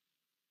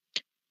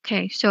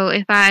 Okay, so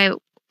if I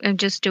am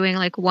just doing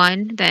like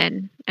one,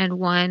 then and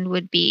one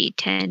would be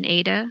 10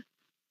 ADA.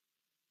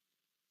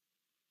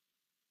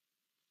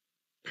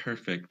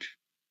 Perfect.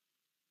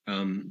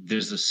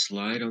 There's a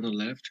slide on the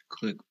left.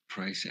 Click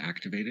price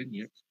activated.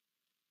 Yep.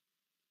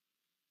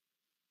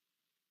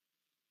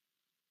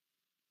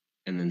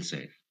 And then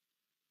save.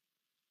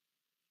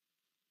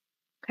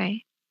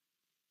 Okay.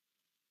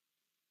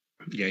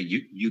 Yeah,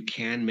 you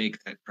can make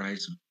that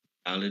price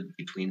valid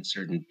between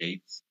certain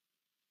dates.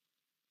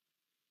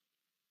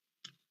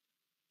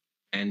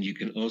 And you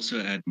can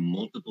also add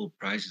multiple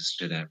prices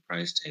to that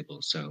price table.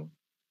 So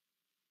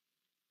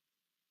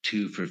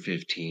 2 for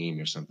 15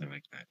 or something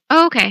like that.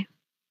 Oh, okay.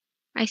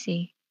 I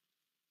see.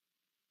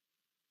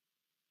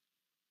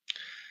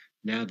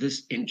 Now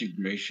this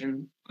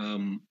integration,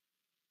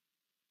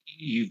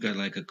 you've got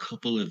like a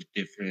couple of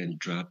different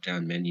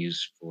drop-down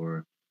menus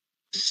for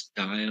the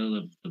style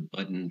of the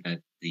button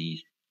that the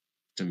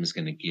system is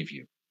going to give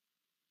you.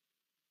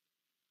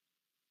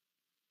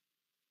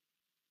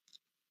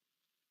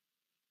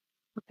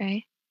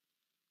 Okay.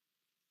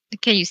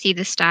 Can you see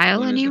the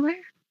style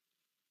anywhere?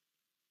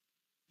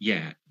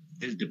 Yeah,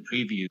 the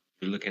preview.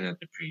 You're looking at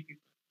the preview.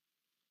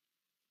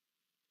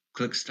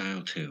 Click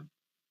style 2.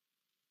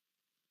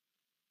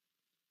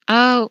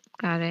 Oh,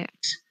 got it.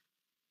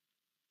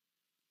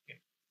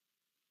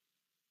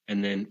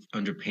 And then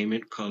under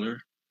payment color,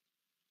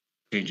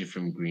 change it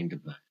from green to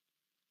black.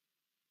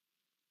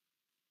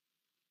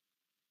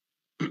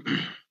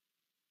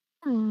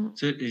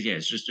 So yeah,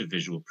 it's just a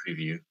visual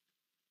preview.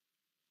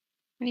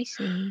 I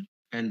see.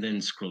 And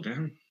then scroll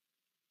down.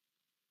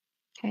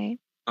 Okay.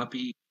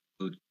 Copy,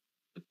 go to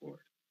the board.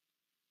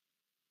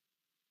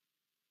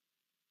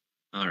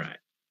 All right.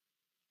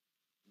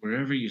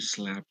 Wherever you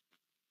slap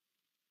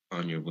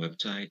on your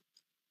website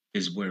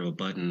is where a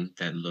button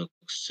that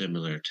looks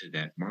similar to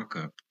that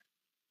markup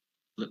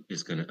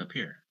is going to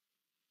appear.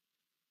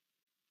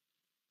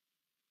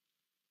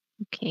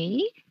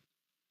 Okay.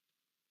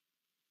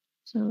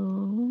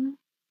 So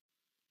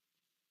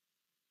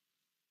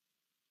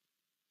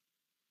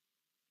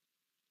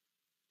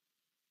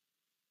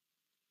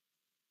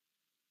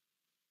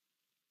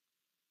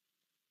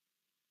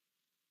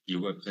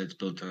Your website's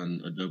built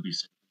on Adobe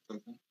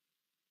something?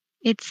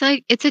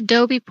 it's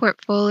Adobe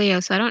Portfolio,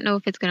 so I don't know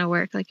if it's gonna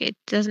work. Like it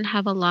doesn't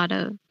have a lot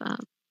of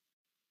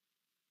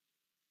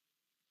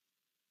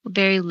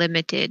very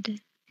limited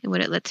in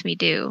what it lets me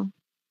do.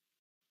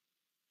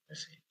 I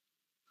see.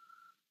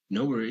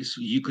 No worries.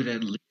 You could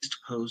at least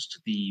post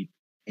the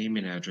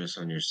payment address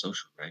on your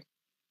social, right?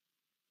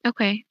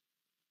 Okay.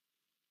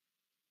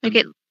 Like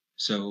it.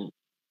 So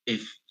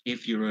if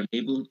you're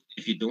unable,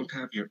 if you don't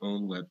have your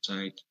own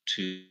website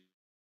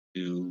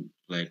to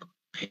like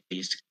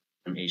paste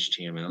from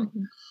HTML,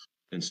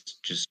 then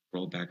just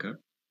scroll back up.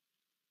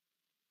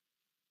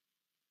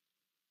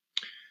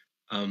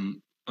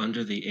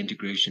 Under the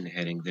integration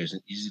heading, there's an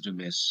easy to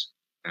miss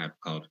tab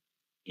called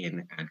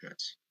in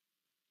address.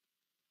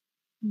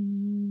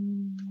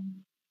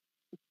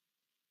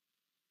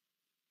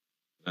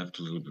 Left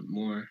a little bit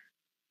more.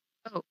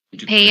 Oh,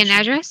 pay an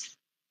address?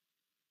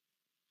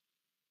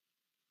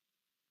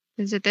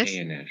 Is it this? Pay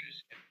an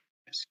address.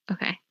 Yes.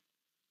 Okay.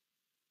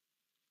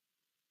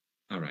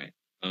 All right.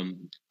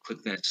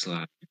 Click that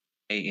slide.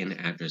 Pay an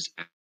address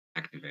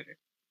activated.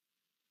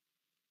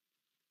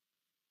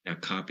 Now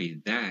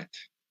copy that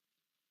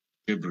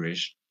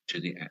gibberish to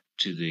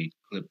the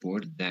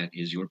clipboard. That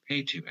is your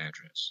pay to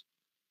address.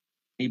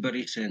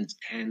 Anybody sends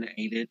 10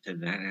 ADA to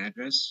that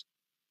address,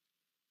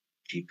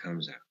 she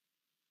comes out.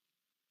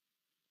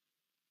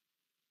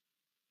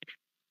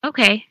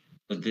 Okay.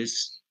 But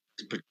this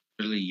is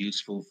particularly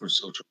useful for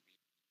social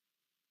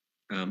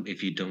media.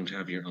 If you don't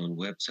have your own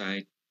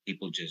website,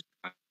 people just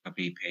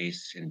copy,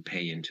 paste, and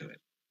pay into it.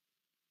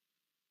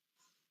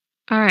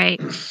 All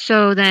right.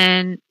 So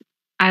then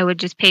I would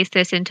just paste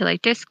this into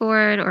like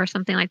Discord or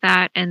something like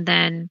that, and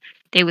then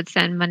they would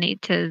send money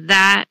to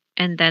that,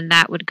 and then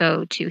that would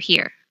go to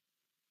here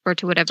or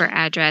to whatever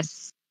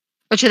address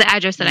or to the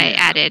address that I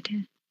added.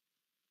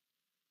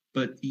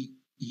 But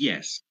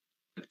yes,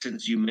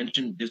 since you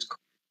mentioned Discord,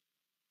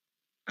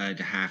 I'd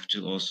have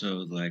to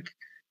also like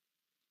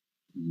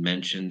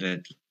mention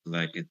that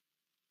like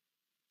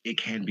it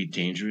can be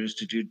dangerous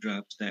to do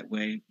drops that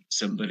way.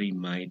 Somebody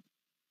might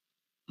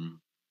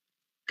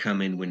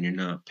come in when you're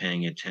not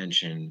paying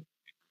attention,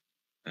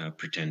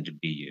 pretend to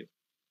be you.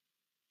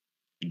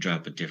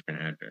 Drop a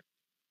different address.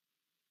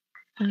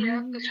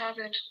 Yeah, this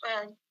happened.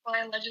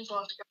 Lion Legends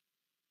lost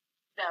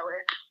that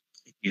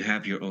way. you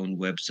have your own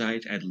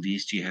website, at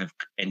least you have,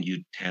 and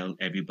you tell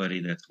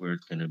everybody that's where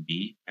it's going to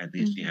be, at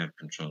least you have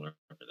control over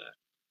that.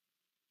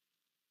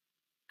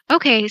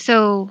 Okay,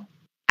 so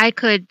I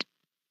could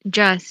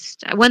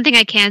just one thing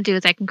I can do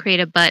is I can create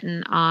a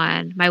button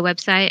on my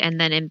website and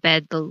then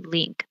embed the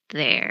link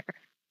there.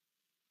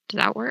 Does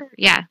that work?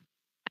 Yeah.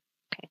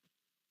 Okay.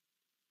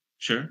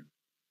 Sure.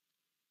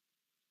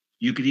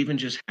 You could even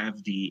just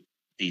have the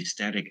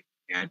static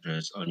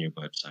address on your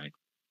website,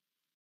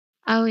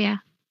 Oh yeah.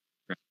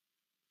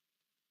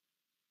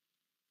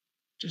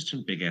 just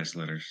in big ass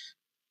letters.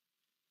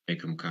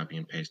 Make them copy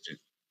and paste it.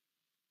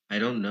 I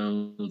don't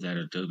know that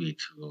Adobe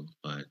tool,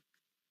 but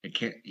it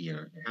can't.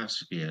 It has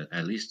to be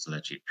at least to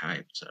let you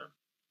type. So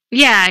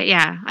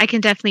Yeah, I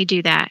can definitely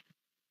do that.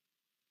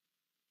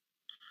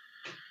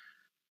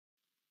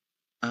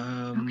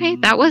 Okay,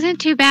 that wasn't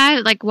too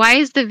bad. Like, why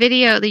is the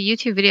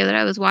YouTube video that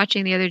I was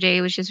watching the other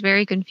day was just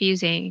very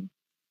confusing.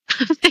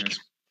 That's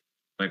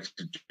like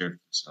to jerk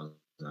themselves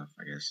off,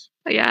 I guess.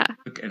 Yeah.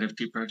 Click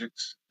NFT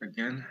projects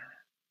again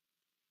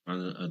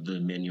on the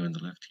menu on the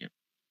left here.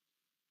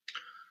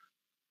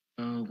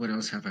 What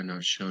else have I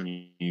not shown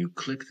you? You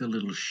click the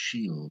little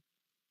shield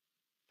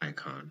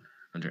icon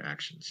under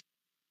actions.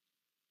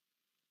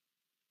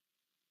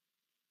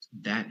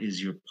 That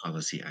is your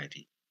policy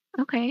ID.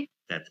 Okay.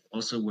 That's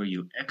also where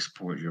you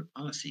export your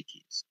policy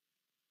keys.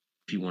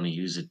 If you want to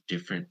use a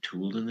different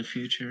tool in the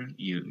future,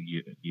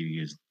 you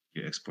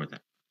export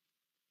that.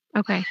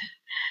 Okay.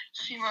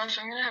 Seamoss,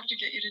 I'm gonna have to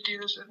get you to do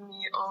this with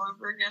me all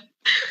over again.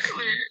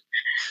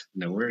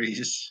 No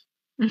worries.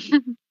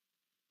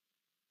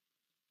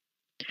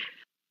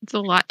 It's a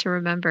lot to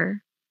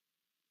remember.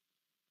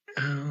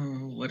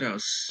 Oh, what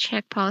else?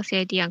 Check policy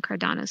ID on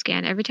Cardano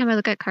scan. Every time I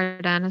look at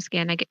Cardano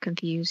scan, I get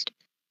confused.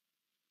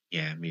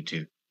 Yeah, me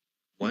too.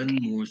 One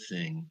more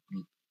thing.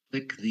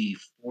 Click the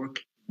fork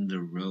in the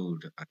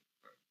road icon.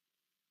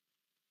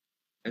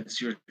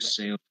 That's your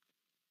sale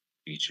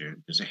feature.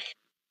 There's a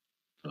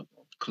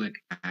click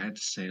add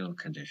sale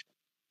condition.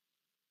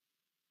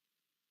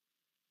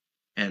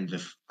 And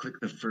click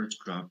the first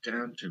drop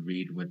down to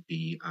read what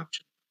the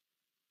option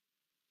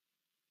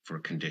for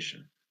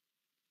condition.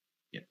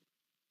 Yeah.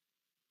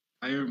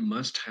 Buyer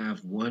must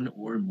have one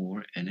or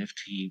more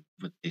NFT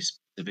with a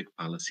specific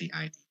policy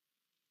ID.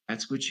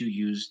 That's what you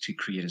use to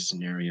create a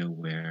scenario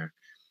where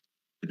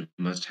it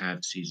must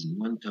have season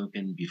 1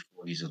 token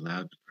before he's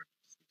allowed to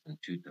purchase season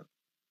 2 token.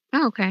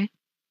 Oh, okay.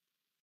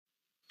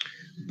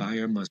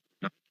 Buyer must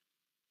not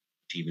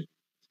have with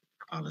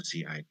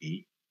policy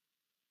ID.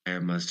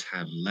 Buyer must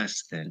have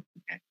less than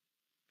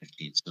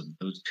NFT. So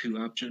those two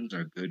options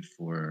are good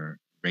for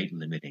rate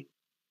limiting.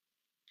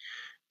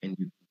 And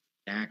you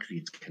stack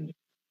these conditions.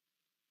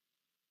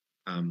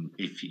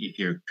 If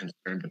you're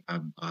concerned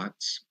about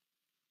bots,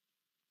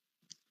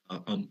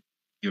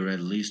 you're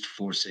at least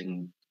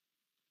forcing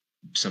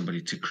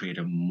somebody to create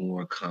a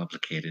more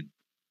complicated,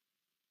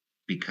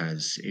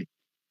 because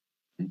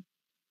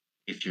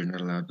if you're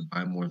not allowed to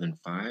buy more than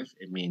 5,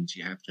 it means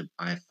you have to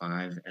buy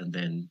 5 and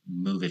then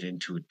move it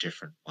into a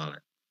different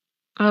wallet.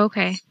 Oh,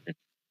 okay.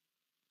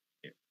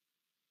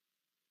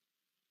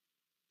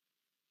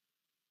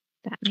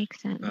 That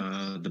makes sense.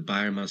 The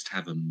buyer must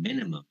have a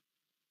minimum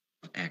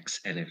of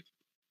X NFT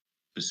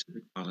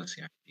specific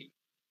policy ID.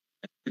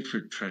 That's good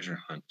for treasure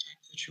hunting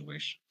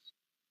situations.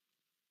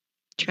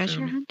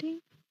 Treasure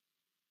hunting?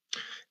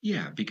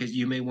 Yeah, because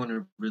you may want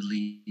to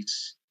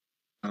release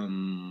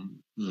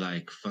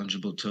like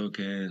fungible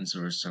tokens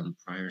or some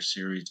prior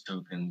series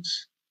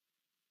tokens,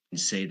 and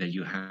say that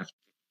you have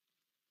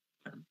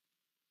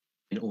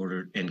in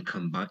order and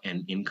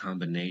in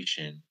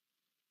combination,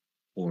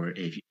 or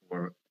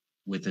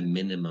with a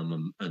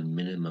minimum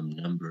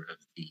number of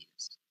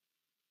these,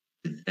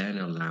 then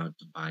allowed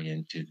to buy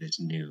into this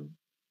new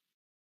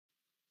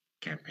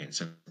campaign.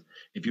 So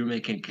if you're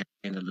making a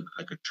campaign that looks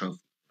like a trophy,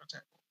 for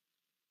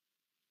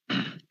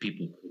example,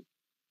 people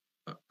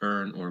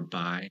earn or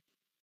buy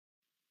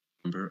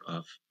a number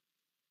of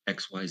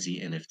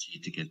XYZ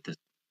NFT to get this.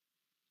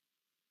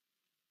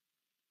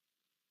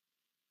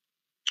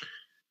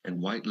 And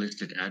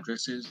whitelisted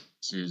addresses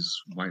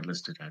is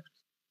whitelisted address.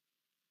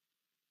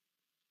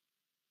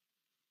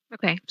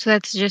 Okay, so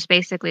that's just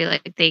basically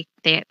like they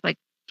like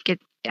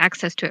get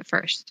access to it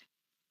first.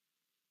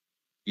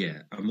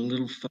 Yeah, I'm a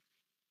little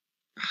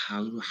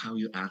how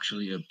you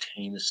actually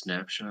obtain a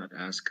snapshot.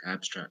 Ask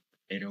Abstract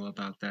Potato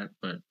about that,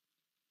 but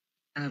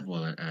I have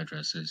wallet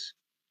addresses.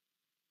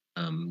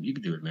 You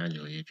can do it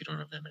manually if you don't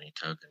have that many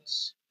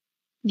tokens.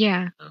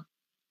 Yeah.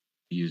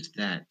 Use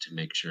that to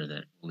make sure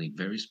that only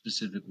very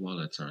specific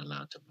wallets are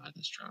allowed to buy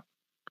this drop.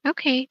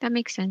 Okay, that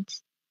makes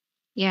sense.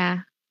 Yeah,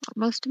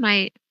 most of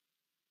my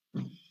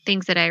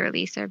things that I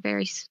release are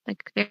very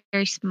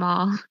very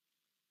small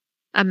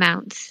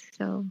amounts.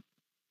 So,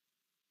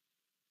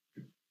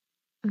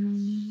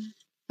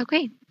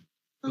 okay.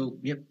 Oh,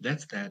 yep,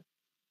 that's that.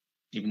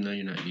 Even though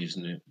you're not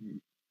using it,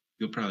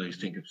 you'll probably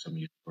think of some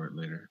use for it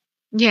later.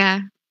 Yeah.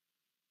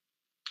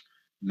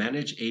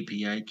 Manage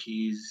API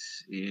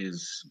keys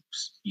is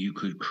you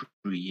could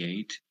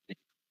create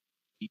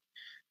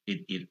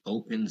it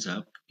opens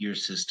up your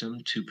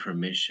system to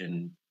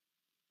permission.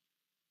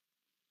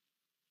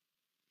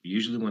 You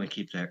usually want to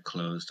keep that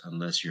closed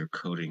unless you're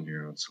coding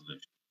your own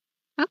solution.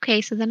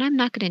 Okay, so then I'm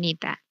not going to need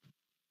that.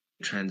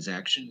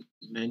 Transaction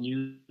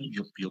menu,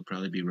 you'll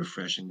probably be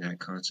refreshing that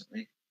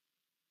constantly.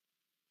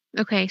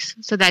 Okay,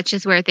 so that's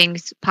just where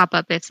things pop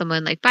up if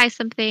someone like buys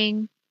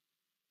something.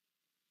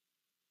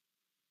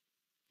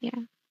 Yeah.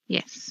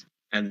 Yes.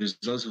 And there's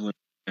also an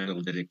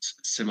analytics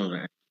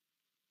similar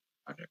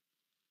project.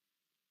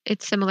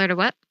 It's similar to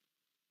what?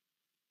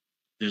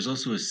 There's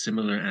also a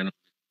similar analytics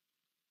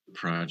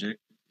project.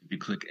 If you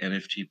click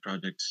NFT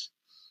projects,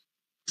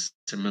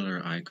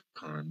 similar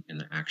icon in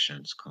the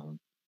actions column.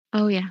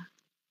 Oh yeah.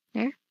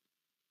 There?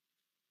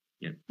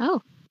 Yep.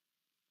 Oh.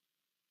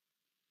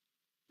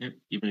 Yep.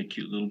 Even a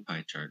cute little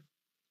pie chart.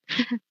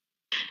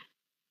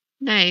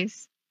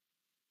 Nice.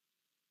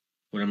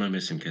 What am I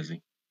missing,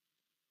 Kizzy?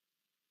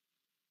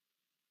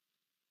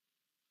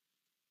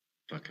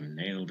 Fucking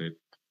nailed it.